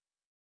rate,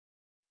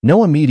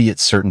 no immediate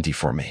certainty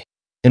for me,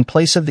 in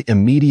place of the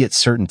immediate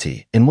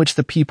certainty in which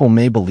the people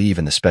may believe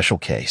in the special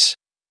case.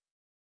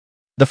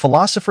 The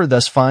philosopher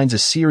thus finds a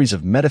series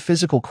of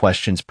metaphysical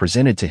questions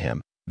presented to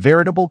him,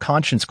 veritable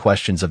conscience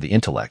questions of the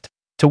intellect,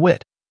 to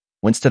wit,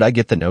 whence did I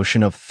get the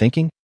notion of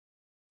thinking?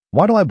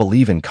 Why do I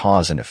believe in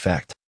cause and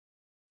effect?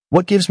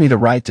 What gives me the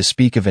right to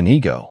speak of an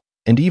ego,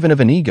 and even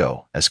of an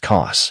ego as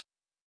cause?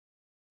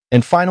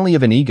 And finally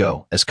of an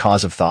ego as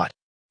cause of thought.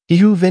 He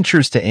who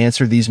ventures to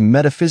answer these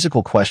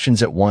metaphysical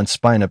questions at once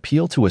by an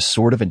appeal to a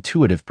sort of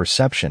intuitive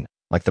perception,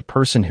 like the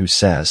person who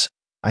says,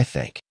 I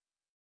think,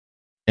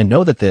 and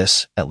know that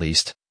this, at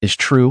least, is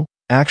true,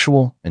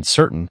 actual, and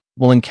certain,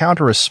 will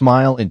encounter a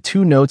smile and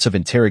 2 notes of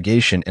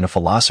interrogation in a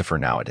philosopher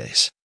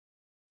nowadays.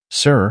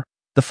 Sir,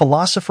 the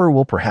philosopher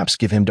will perhaps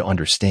give him to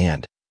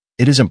understand,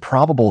 it is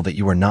improbable that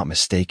you are not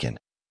mistaken,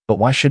 but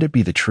why should it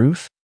be the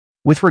truth?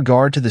 With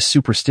regard to the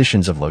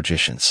superstitions of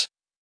logicians,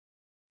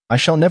 I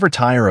shall never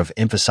tire of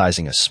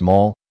emphasizing a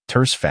small,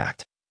 terse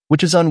fact,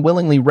 which is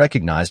unwillingly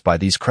recognized by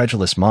these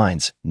credulous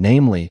minds,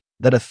 namely,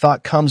 that a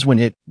thought comes when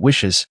it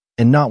wishes,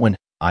 and not when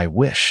I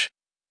wish.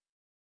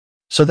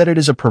 So that it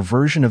is a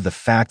perversion of the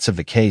facts of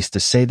the case to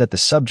say that the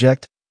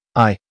subject,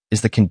 I,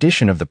 is the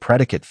condition of the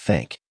predicate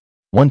think.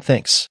 One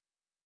thinks.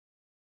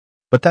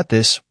 But that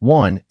this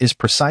one is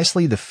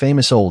precisely the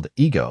famous old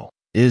ego,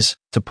 is,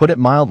 to put it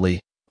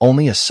mildly,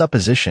 only a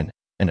supposition,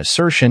 an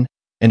assertion,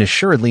 and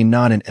assuredly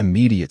not an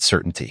immediate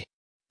certainty.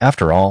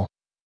 After all,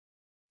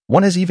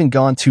 one has even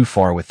gone too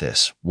far with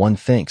this. One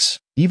thinks,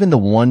 even the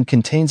one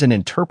contains an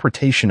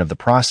interpretation of the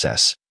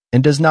process,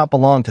 and does not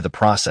belong to the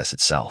process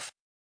itself.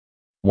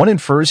 One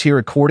infers here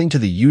according to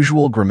the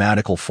usual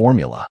grammatical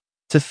formula,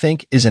 To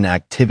think is an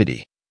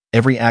activity.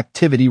 Every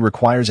activity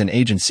requires an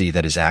agency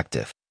that is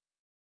active.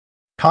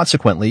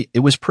 Consequently, it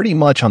was pretty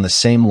much on the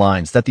same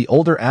lines that the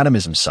older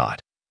atomism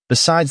sought.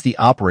 Besides the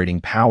operating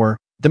power,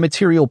 the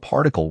material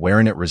particle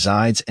wherein it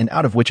resides and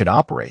out of which it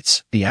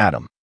operates, the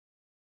atom.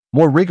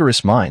 More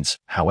rigorous minds,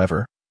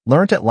 however,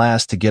 learnt at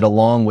last to get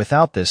along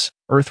without this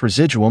earth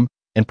residuum,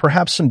 and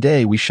perhaps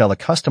someday we shall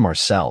accustom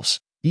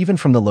ourselves, even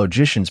from the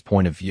logician's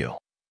point of view,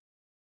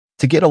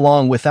 to get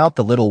along without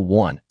the little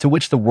one to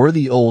which the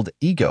worthy old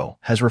ego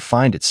has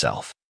refined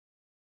itself.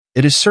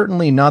 It is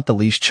certainly not the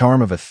least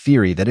charm of a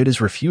theory that it is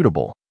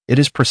refutable. It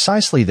is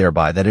precisely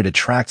thereby that it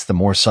attracts the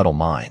more subtle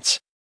minds.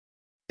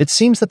 It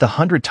seems that the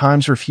 100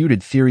 times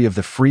refuted theory of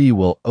the free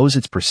will owes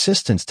its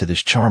persistence to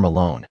this charm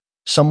alone.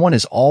 Someone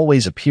is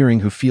always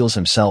appearing who feels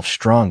himself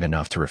strong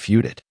enough to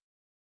refute it.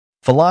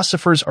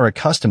 Philosophers are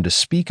accustomed to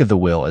speak of the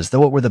will as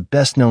though it were the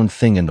best-known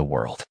thing in the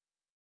world.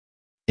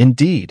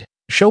 Indeed,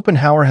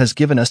 Schopenhauer has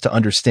given us to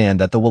understand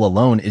that the will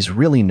alone is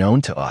really known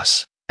to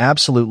us,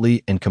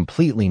 absolutely and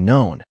completely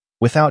known,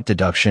 without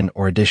deduction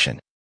or addition.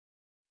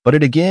 But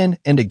it again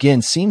and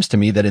again seems to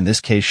me that in this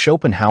case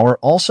Schopenhauer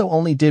also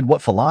only did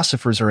what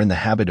philosophers are in the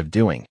habit of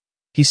doing.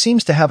 He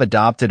seems to have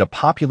adopted a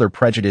popular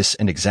prejudice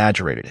and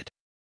exaggerated it.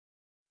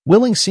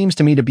 Willing seems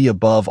to me to be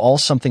above all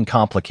something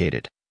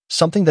complicated,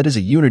 something that is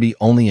a unity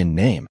only in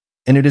name,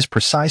 and it is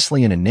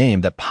precisely in a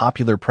name that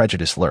popular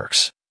prejudice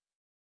lurks,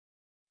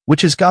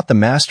 which has got the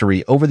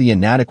mastery over the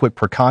inadequate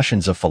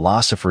precautions of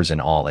philosophers in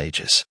all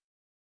ages.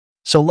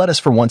 So let us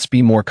for once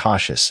be more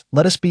cautious.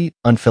 Let us be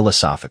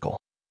unphilosophical.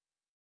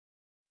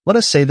 Let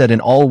us say that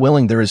in all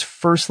willing there is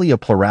firstly a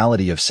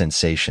plurality of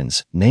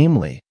sensations,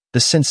 namely,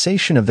 the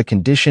sensation of the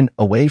condition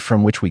away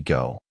from which we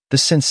go, the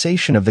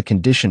sensation of the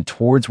condition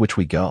towards which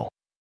we go,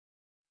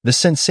 the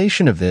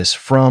sensation of this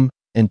from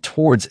and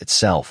towards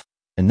itself,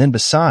 and then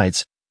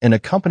besides, an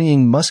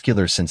accompanying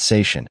muscular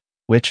sensation,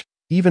 which,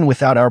 even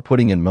without our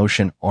putting in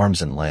motion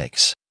arms and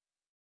legs,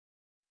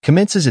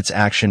 commences its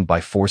action by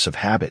force of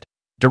habit,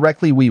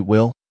 directly we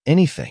will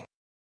anything.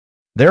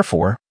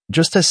 Therefore,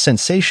 just as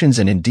sensations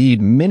and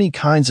indeed many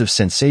kinds of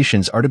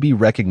sensations are to be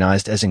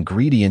recognized as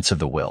ingredients of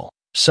the will,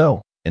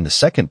 so, in the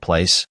second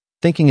place,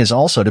 thinking is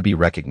also to be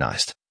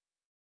recognized.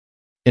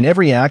 In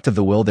every act of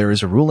the will there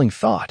is a ruling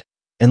thought,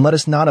 and let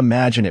us not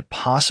imagine it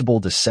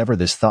possible to sever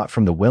this thought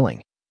from the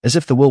willing, as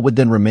if the will would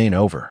then remain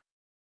over.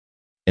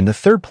 In the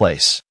third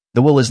place,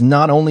 the will is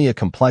not only a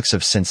complex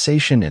of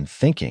sensation and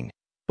thinking,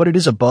 but it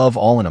is above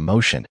all an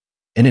emotion,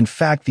 and in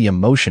fact the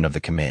emotion of the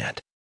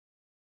command.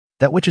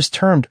 That which is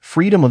termed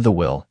freedom of the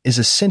will is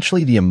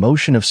essentially the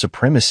emotion of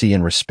supremacy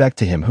in respect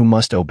to him who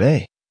must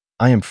obey.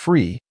 I am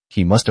free,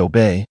 he must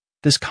obey.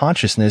 This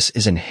consciousness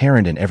is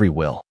inherent in every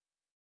will.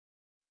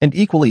 And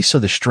equally so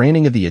the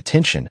straining of the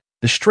attention,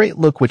 the straight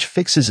look which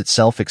fixes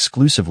itself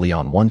exclusively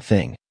on one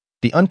thing,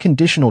 the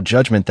unconditional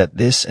judgment that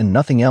this and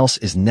nothing else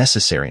is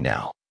necessary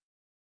now,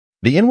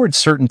 the inward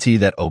certainty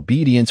that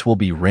obedience will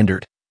be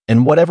rendered,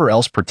 and whatever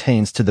else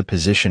pertains to the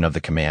position of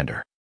the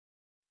commander.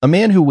 A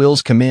man who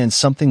wills commands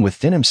something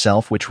within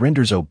himself which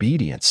renders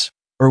obedience,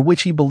 or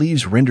which he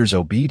believes renders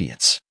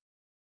obedience.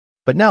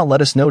 But now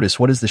let us notice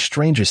what is the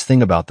strangest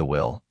thing about the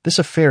will, this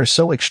affair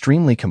so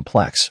extremely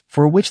complex,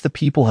 for which the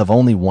people have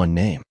only one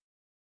name.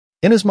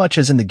 Inasmuch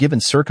as in the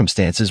given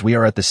circumstances we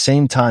are at the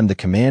same time the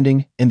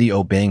commanding and the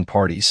obeying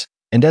parties,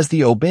 and as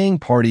the obeying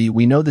party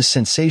we know the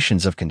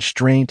sensations of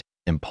constraint,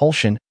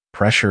 impulsion,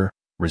 pressure,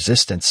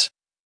 resistance,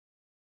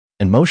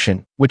 and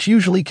motion, which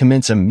usually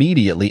commence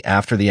immediately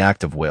after the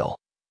act of will.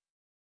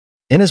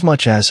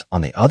 Inasmuch as,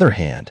 on the other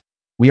hand,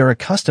 we are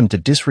accustomed to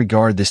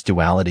disregard this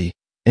duality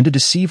and to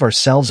deceive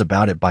ourselves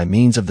about it by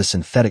means of the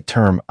synthetic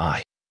term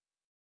I.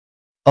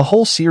 A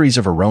whole series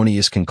of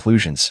erroneous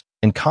conclusions,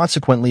 and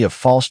consequently of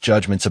false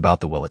judgments about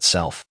the will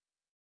itself,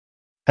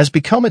 has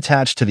become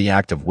attached to the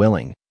act of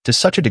willing, to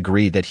such a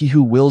degree that he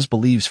who wills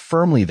believes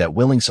firmly that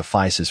willing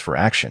suffices for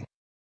action.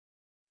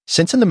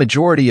 Since in the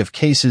majority of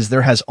cases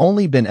there has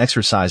only been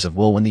exercise of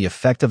will when the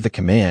effect of the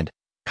command,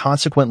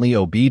 consequently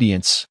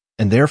obedience,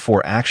 and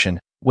therefore action,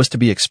 was to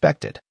be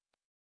expected,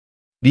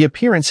 the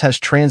appearance has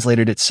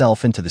translated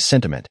itself into the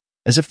sentiment,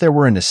 as if there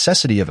were a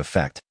necessity of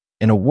effect.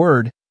 In a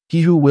word,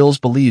 he who wills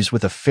believes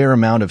with a fair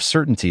amount of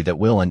certainty that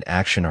will and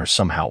action are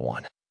somehow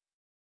one.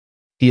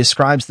 He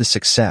ascribes the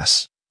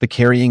success, the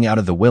carrying out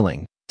of the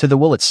willing, to the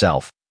will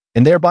itself,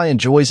 and thereby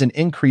enjoys an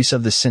increase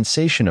of the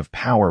sensation of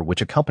power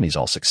which accompanies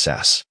all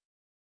success.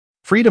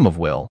 Freedom of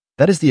will,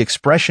 that is the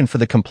expression for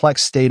the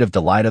complex state of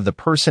delight of the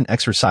person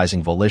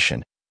exercising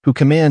volition, who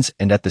commands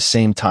and at the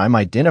same time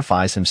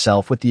identifies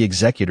himself with the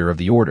executor of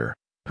the order,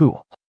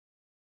 who,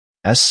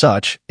 as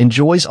such,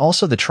 enjoys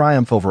also the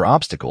triumph over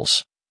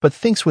obstacles, but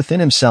thinks within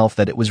himself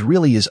that it was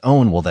really his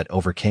own will that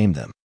overcame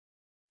them.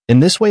 In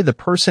this way the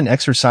person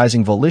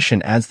exercising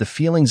volition adds the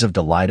feelings of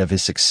delight of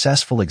his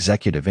successful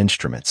executive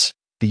instruments,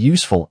 the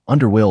useful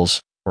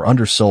underwills or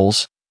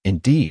undersouls,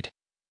 indeed.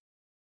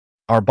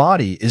 Our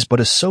body is but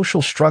a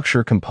social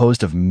structure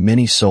composed of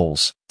many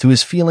souls, to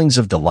his feelings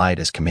of delight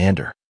as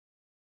commander.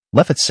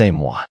 Lefit c'est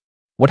moi.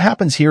 What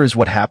happens here is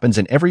what happens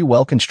in every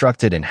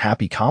well-constructed and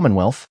happy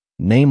commonwealth,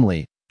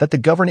 namely, that the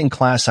governing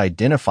class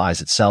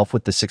identifies itself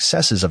with the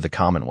successes of the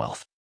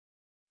commonwealth.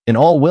 In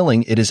all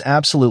willing, it is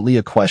absolutely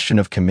a question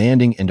of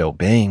commanding and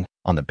obeying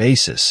on the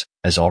basis,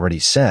 as already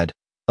said,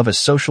 of a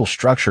social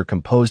structure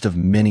composed of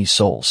many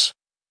souls.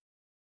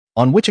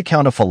 On which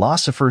account a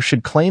philosopher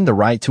should claim the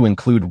right to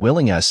include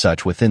willing as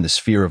such within the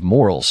sphere of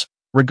morals,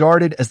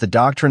 regarded as the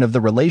doctrine of the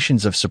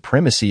relations of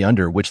supremacy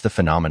under which the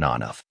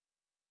phenomenon of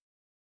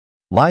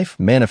life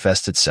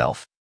manifests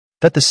itself,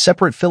 that the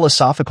separate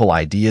philosophical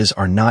ideas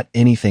are not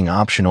anything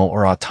optional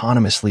or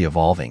autonomously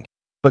evolving,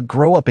 but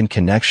grow up in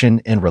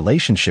connection and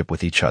relationship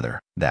with each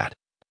other, that,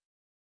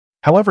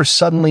 however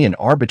suddenly and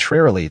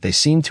arbitrarily they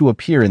seem to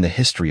appear in the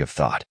history of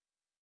thought,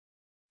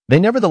 they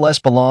nevertheless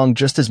belong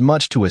just as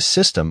much to a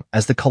system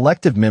as the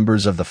collective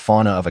members of the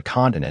fauna of a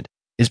continent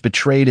is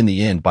betrayed in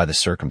the end by the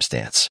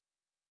circumstance.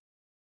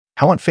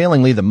 How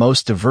unfailingly the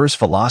most diverse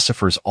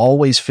philosophers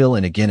always fill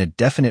in again a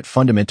definite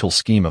fundamental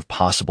scheme of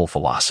possible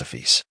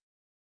philosophies.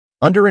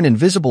 Under an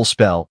invisible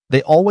spell,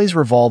 they always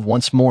revolve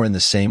once more in the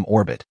same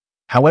orbit.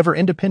 However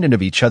independent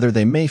of each other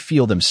they may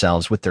feel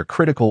themselves with their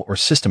critical or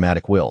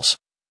systematic wills.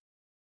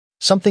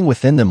 Something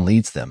within them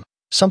leads them,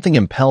 something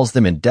impels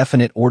them in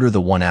definite order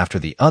the one after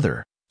the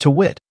other, to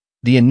wit,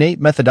 the innate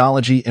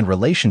methodology and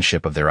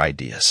relationship of their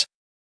ideas.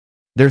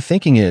 Their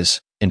thinking is,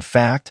 in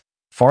fact,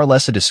 far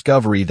less a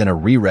discovery than a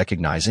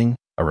re-recognizing,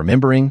 a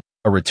remembering,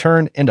 a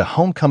return, and a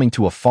homecoming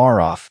to a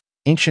far-off,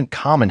 ancient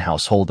common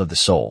household of the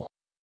soul,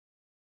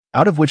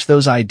 out of which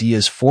those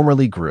ideas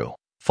formerly grew.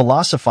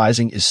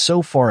 Philosophizing is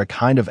so far a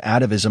kind of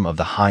atavism of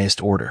the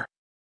highest order.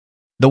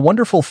 The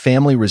wonderful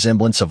family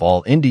resemblance of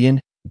all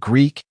Indian,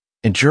 Greek,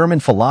 and German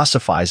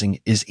philosophizing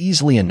is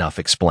easily enough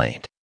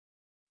explained.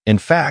 In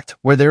fact,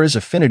 where there is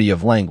affinity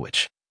of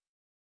language,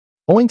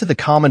 owing to the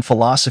common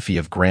philosophy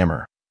of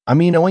grammar,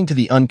 owing to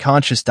the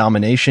unconscious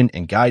domination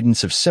and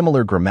guidance of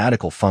similar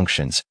grammatical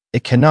functions,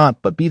 it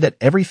cannot but be that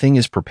everything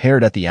is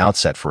prepared at the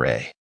outset for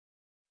a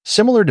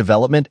similar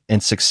development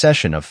and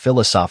succession of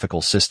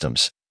philosophical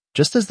systems,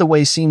 just as the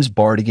way seems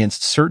barred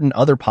against certain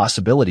other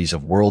possibilities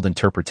of world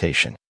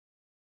interpretation.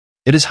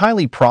 It is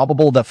highly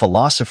probable that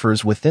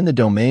philosophers within the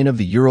domain of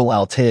the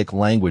Ural-Altaic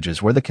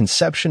languages where the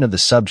conception of the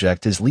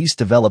subject is least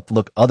developed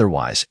look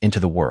otherwise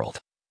into the world,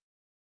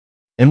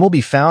 and will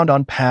be found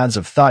on paths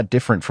of thought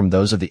different from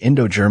those of the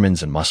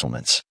Indo-Germans and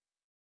Mussulmans.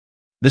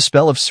 The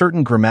spell of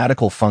certain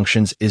grammatical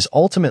functions is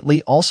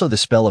ultimately also the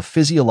spell of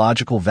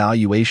physiological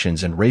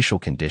valuations and racial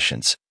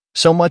conditions,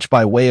 so much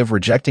by way of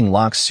rejecting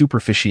Locke's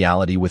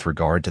superficiality with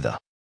regard to the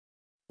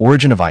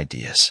origin of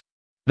ideas.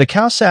 The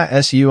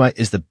causa sui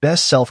is the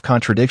best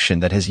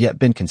self-contradiction that has yet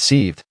been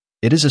conceived.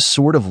 It is a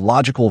sort of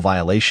logical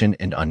violation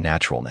and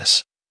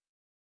unnaturalness.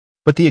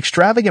 But the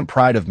extravagant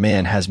pride of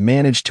man has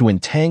managed to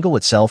entangle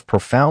itself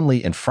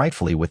profoundly and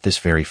frightfully with this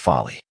very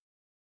folly.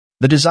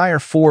 The desire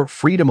for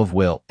freedom of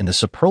will in the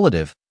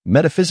superlative,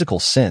 metaphysical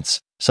sense,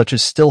 such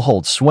as still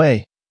holds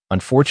sway,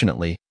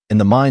 unfortunately, in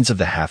the minds of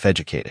the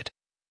half-educated.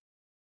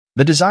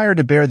 The desire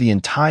to bear the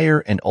entire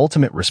and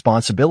ultimate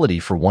responsibility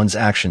for one's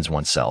actions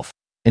oneself,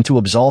 and to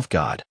absolve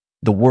God,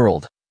 the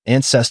world,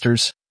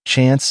 ancestors,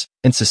 chance,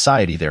 and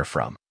society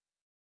therefrom,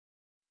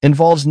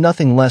 involves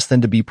nothing less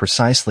than to be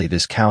precisely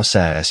this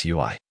causa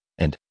sui,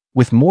 and,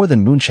 with more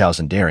than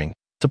Munchausen daring,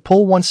 to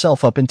pull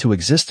oneself up into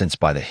existence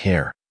by the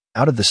hair,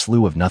 out of the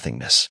slough of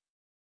nothingness.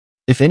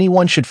 If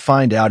anyone should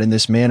find out in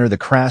this manner the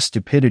crass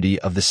stupidity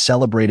of the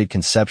celebrated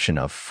conception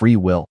of free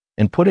will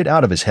and put it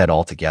out of his head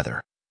altogether,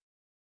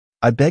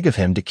 I beg of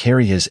him to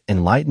carry his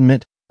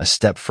enlightenment a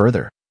step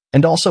further,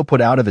 and also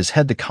put out of his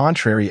head the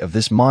contrary of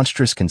this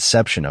monstrous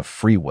conception of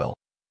free will.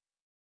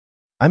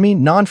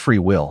 Non-free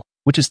will,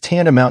 which is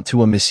tantamount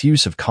to a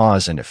misuse of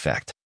cause and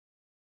effect.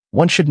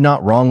 One should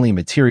not wrongly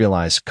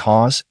materialize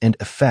cause and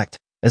effect,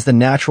 as the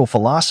natural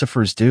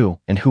philosophers do,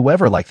 and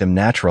whoever like them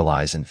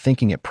naturalize in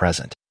thinking at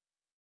present,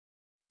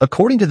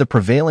 according to the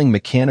prevailing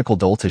mechanical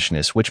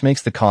doltishness which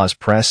makes the cause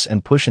press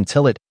and push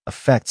until it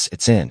effects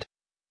its end.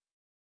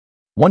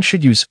 One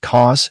should use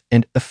cause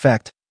and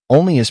effect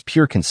only as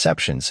pure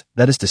conceptions,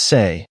 that is to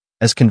say,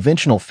 as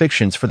conventional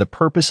fictions for the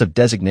purpose of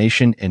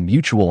designation and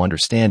mutual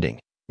understanding,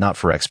 not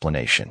for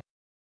explanation.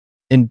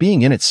 In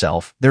being in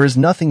itself, there is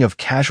nothing of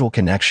casual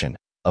connection,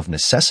 of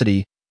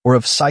necessity, or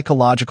of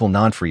psychological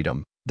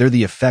non-freedom. There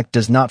the effect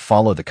does not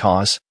follow the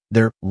cause,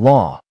 their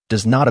law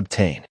does not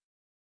obtain.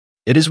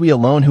 It is we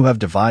alone who have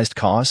devised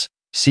cause,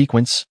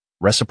 sequence,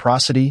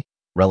 reciprocity,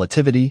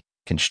 relativity,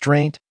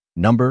 constraint,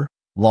 number,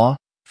 law,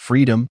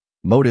 freedom,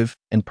 motive,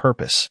 and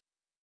purpose.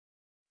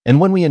 And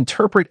when we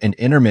interpret and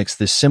intermix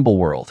this symbol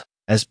world,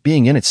 as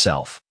being in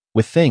itself,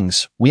 with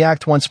things, we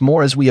act once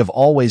more as we have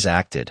always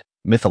acted,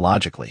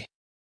 mythologically.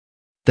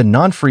 The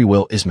non-free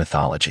will is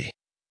mythology.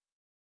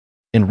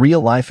 In real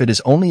life it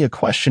is only a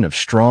question of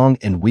strong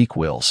and weak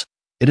wills.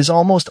 It is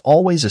almost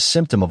always a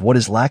symptom of what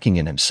is lacking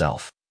in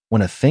himself,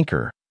 when a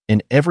thinker,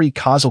 in every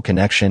causal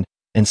connection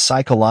and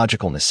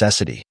psychological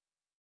necessity,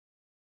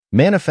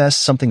 manifests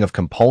something of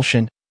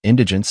compulsion,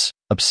 indigence,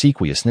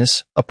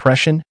 obsequiousness,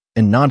 oppression,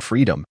 and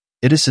non-freedom,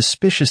 it is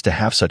suspicious to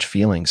have such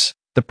feelings.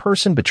 The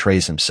person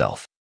betrays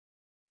himself.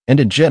 And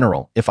in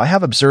general, if I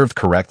have observed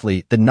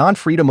correctly, the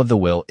non-freedom of the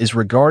will is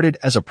regarded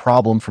as a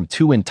problem from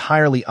two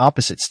entirely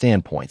opposite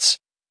standpoints,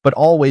 but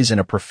always in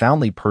a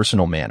profoundly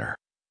personal manner.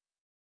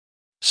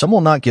 Some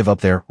will not give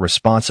up their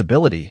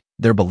responsibility,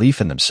 their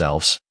belief in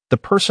themselves, the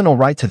personal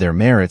right to their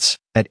merits,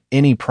 at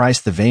any price.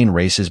 The vain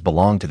races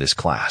belong to this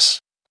class.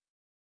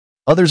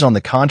 Others, on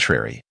the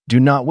contrary, do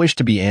not wish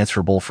to be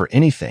answerable for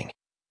anything,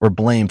 or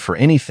blamed for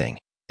anything,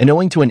 and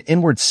owing to an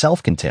inward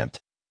self-contempt,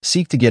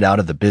 seek to get out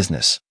of the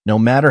business, no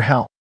matter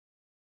how.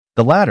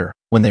 The latter,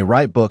 when they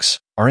write books,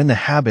 are in the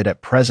habit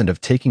at present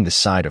of taking the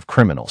side of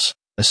criminals.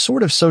 A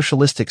sort of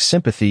socialistic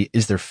sympathy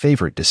is their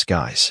favorite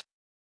disguise.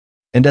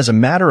 And as a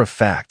matter of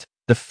fact,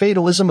 the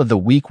fatalism of the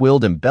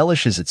weak-willed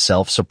embellishes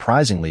itself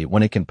surprisingly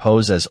when it can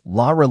pose as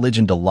la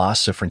religion de la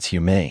souffrance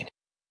humaine.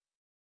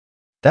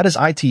 That is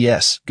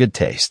its good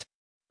taste.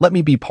 Let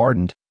me be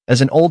pardoned, as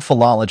an old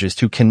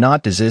philologist who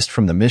cannot desist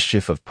from the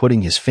mischief of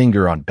putting his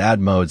finger on bad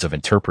modes of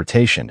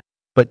interpretation,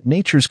 but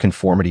nature's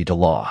conformity to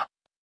law,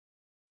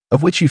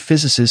 of which you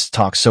physicists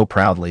talk so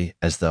proudly,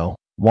 as though,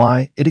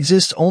 why, it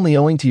exists only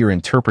owing to your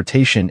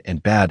interpretation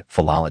and bad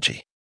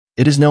philology.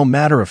 It is no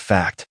matter of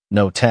fact,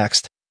 no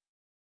text,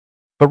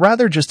 but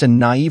rather just a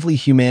naively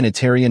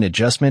humanitarian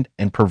adjustment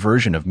and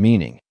perversion of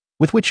meaning,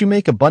 with which you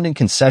make abundant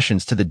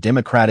concessions to the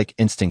democratic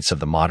instincts of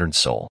the modern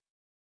soul.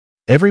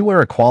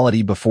 Everywhere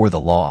equality before the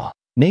law,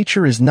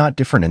 nature is not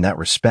different in that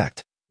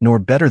respect, nor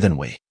better than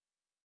we.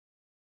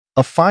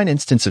 A fine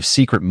instance of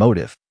secret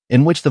motive,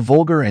 in which the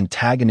vulgar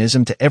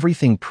antagonism to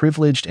everything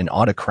privileged and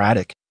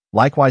autocratic,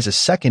 likewise a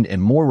second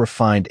and more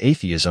refined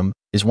atheism,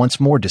 is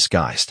once more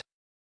disguised.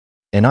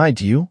 And I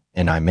do,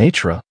 and I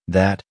maitre,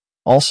 that,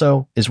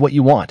 also, is what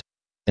you want,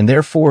 and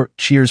therefore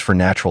cheers for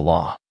natural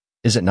law.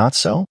 Is it not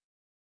so?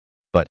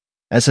 But,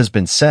 as has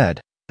been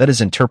said, that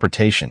is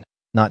interpretation,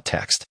 not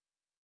text.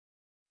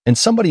 And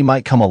somebody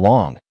might come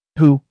along,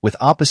 who, with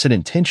opposite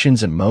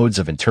intentions and modes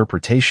of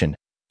interpretation,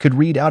 could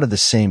read out of the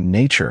same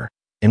nature,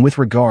 and with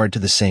regard to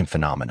the same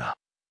phenomena.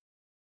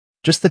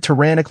 Just the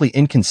tyrannically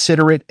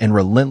inconsiderate and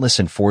relentless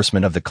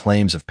enforcement of the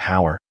claims of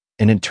power,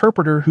 an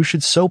interpreter who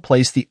should so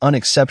place the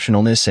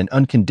unexceptionalness and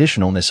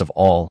unconditionalness of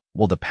all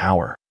will the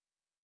power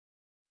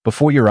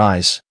before your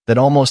eyes that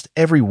almost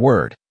every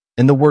word,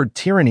 and the word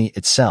tyranny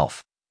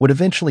itself, would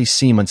eventually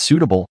seem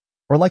unsuitable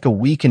or like a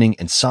weakening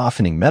and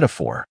softening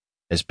metaphor,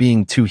 as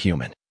being too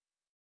human.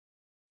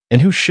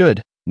 And who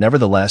should,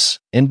 nevertheless,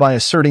 end by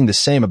asserting the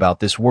same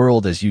about this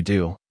world as you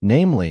do,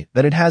 namely,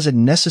 that it has a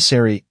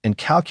necessary and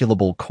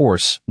calculable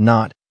course,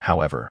 not,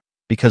 however,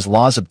 because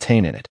laws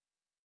obtain in it,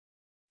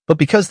 but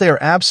because they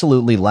are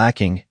absolutely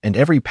lacking and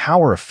every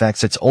power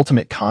affects its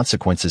ultimate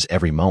consequences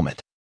every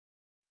moment.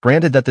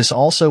 Granted that this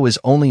also is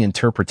only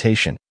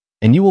interpretation,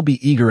 and you will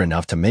be eager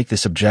enough to make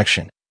this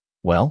objection,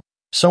 well,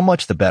 so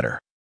much the better.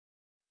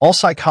 All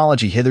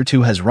psychology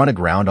hitherto has run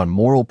aground on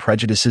moral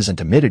prejudices and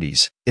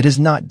timidities. It has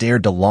not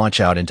dared to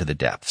launch out into the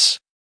depths.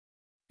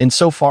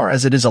 Insofar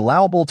as it is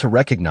allowable to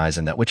recognize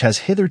in that which has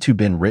hitherto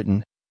been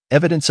written,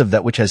 evidence of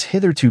that which has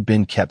hitherto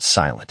been kept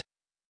silent.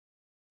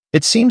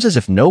 It seems as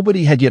if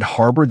nobody had yet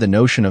harbored the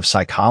notion of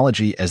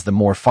psychology as the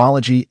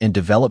morphology and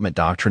development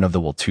doctrine of the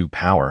will to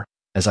power,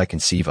 as I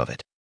conceive of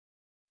it.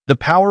 The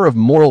power of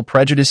moral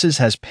prejudices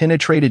has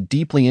penetrated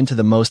deeply into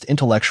the most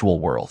intellectual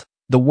world,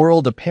 the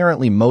world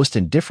apparently most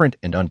indifferent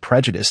and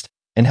unprejudiced,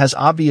 and has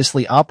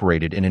obviously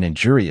operated in an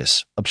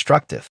injurious,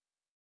 obstructive,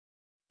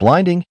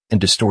 blinding,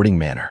 and distorting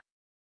manner.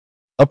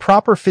 A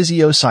proper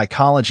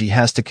physiopsychology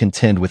has to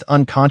contend with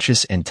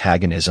unconscious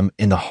antagonism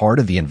in the heart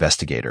of the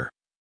investigator.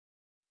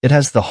 It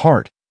has the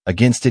heart,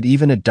 against it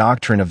even a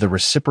doctrine of the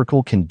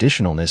reciprocal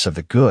conditionalness of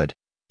the good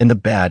and the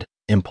bad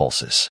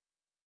impulses.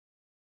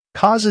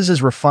 Causes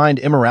as refined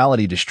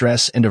immorality,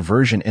 distress, and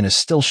aversion in a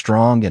still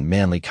strong and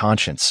manly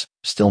conscience,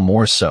 still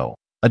more so,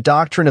 a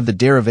doctrine of the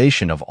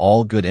derivation of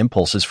all good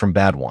impulses from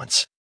bad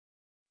ones.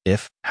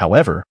 If,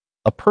 however,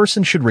 a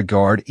person should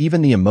regard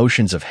even the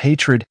emotions of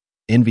hatred,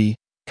 envy,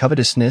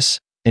 covetousness,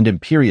 and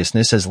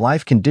imperiousness as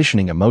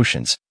life-conditioning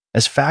emotions,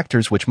 as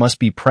factors which must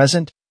be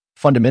present,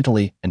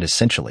 fundamentally and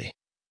essentially,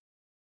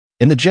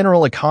 in the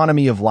general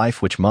economy of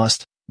life, which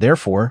must,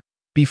 therefore,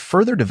 be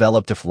further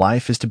developed if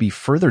life is to be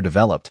further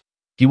developed,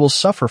 he will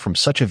suffer from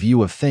such a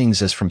view of things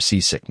as from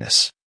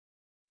seasickness.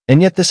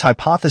 And yet this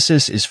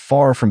hypothesis is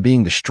far from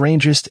being the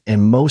strangest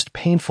and most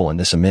painful in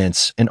this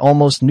immense and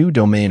almost new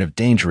domain of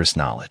dangerous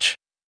knowledge.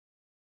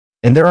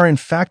 And there are in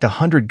fact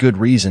 100 good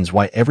reasons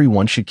why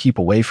everyone should keep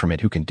away from it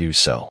who can do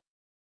so.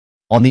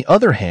 On the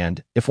other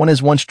hand, if one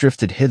has once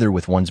drifted hither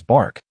with one's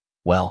bark,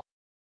 well,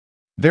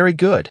 very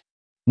good.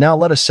 Now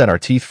let us set our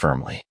teeth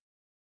firmly.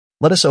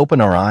 Let us open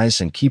our eyes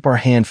and keep our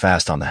hand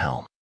fast on the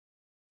helm.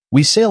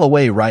 We sail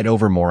away right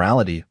over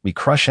morality, we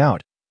crush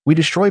out, we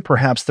destroy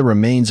perhaps the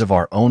remains of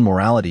our own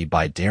morality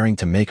by daring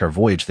to make our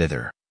voyage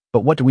thither. But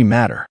what do we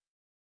matter?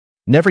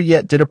 Never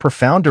yet did a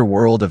profounder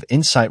world of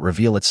insight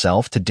reveal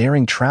itself to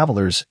daring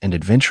travelers and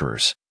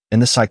adventurers, and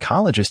the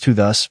psychologist who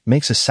thus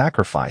makes a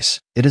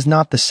sacrifice, it is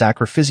not the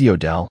sacrificio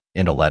del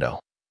intelletto.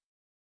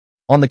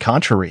 on the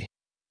contrary,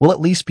 will at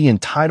least be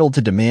entitled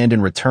to demand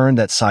in return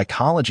that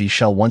psychology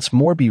shall once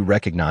more be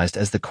recognized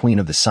as the queen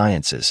of the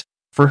sciences,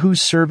 for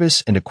whose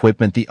service and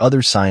equipment the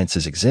other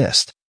sciences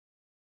exist.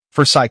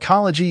 For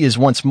psychology is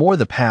once more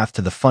the path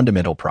to the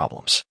fundamental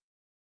problems.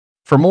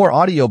 For more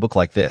audiobook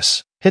like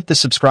this, hit the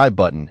subscribe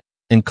button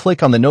and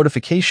click on the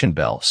notification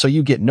bell so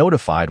you get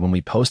notified when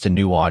we post a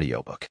new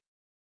audiobook.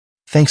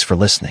 Thanks for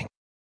listening.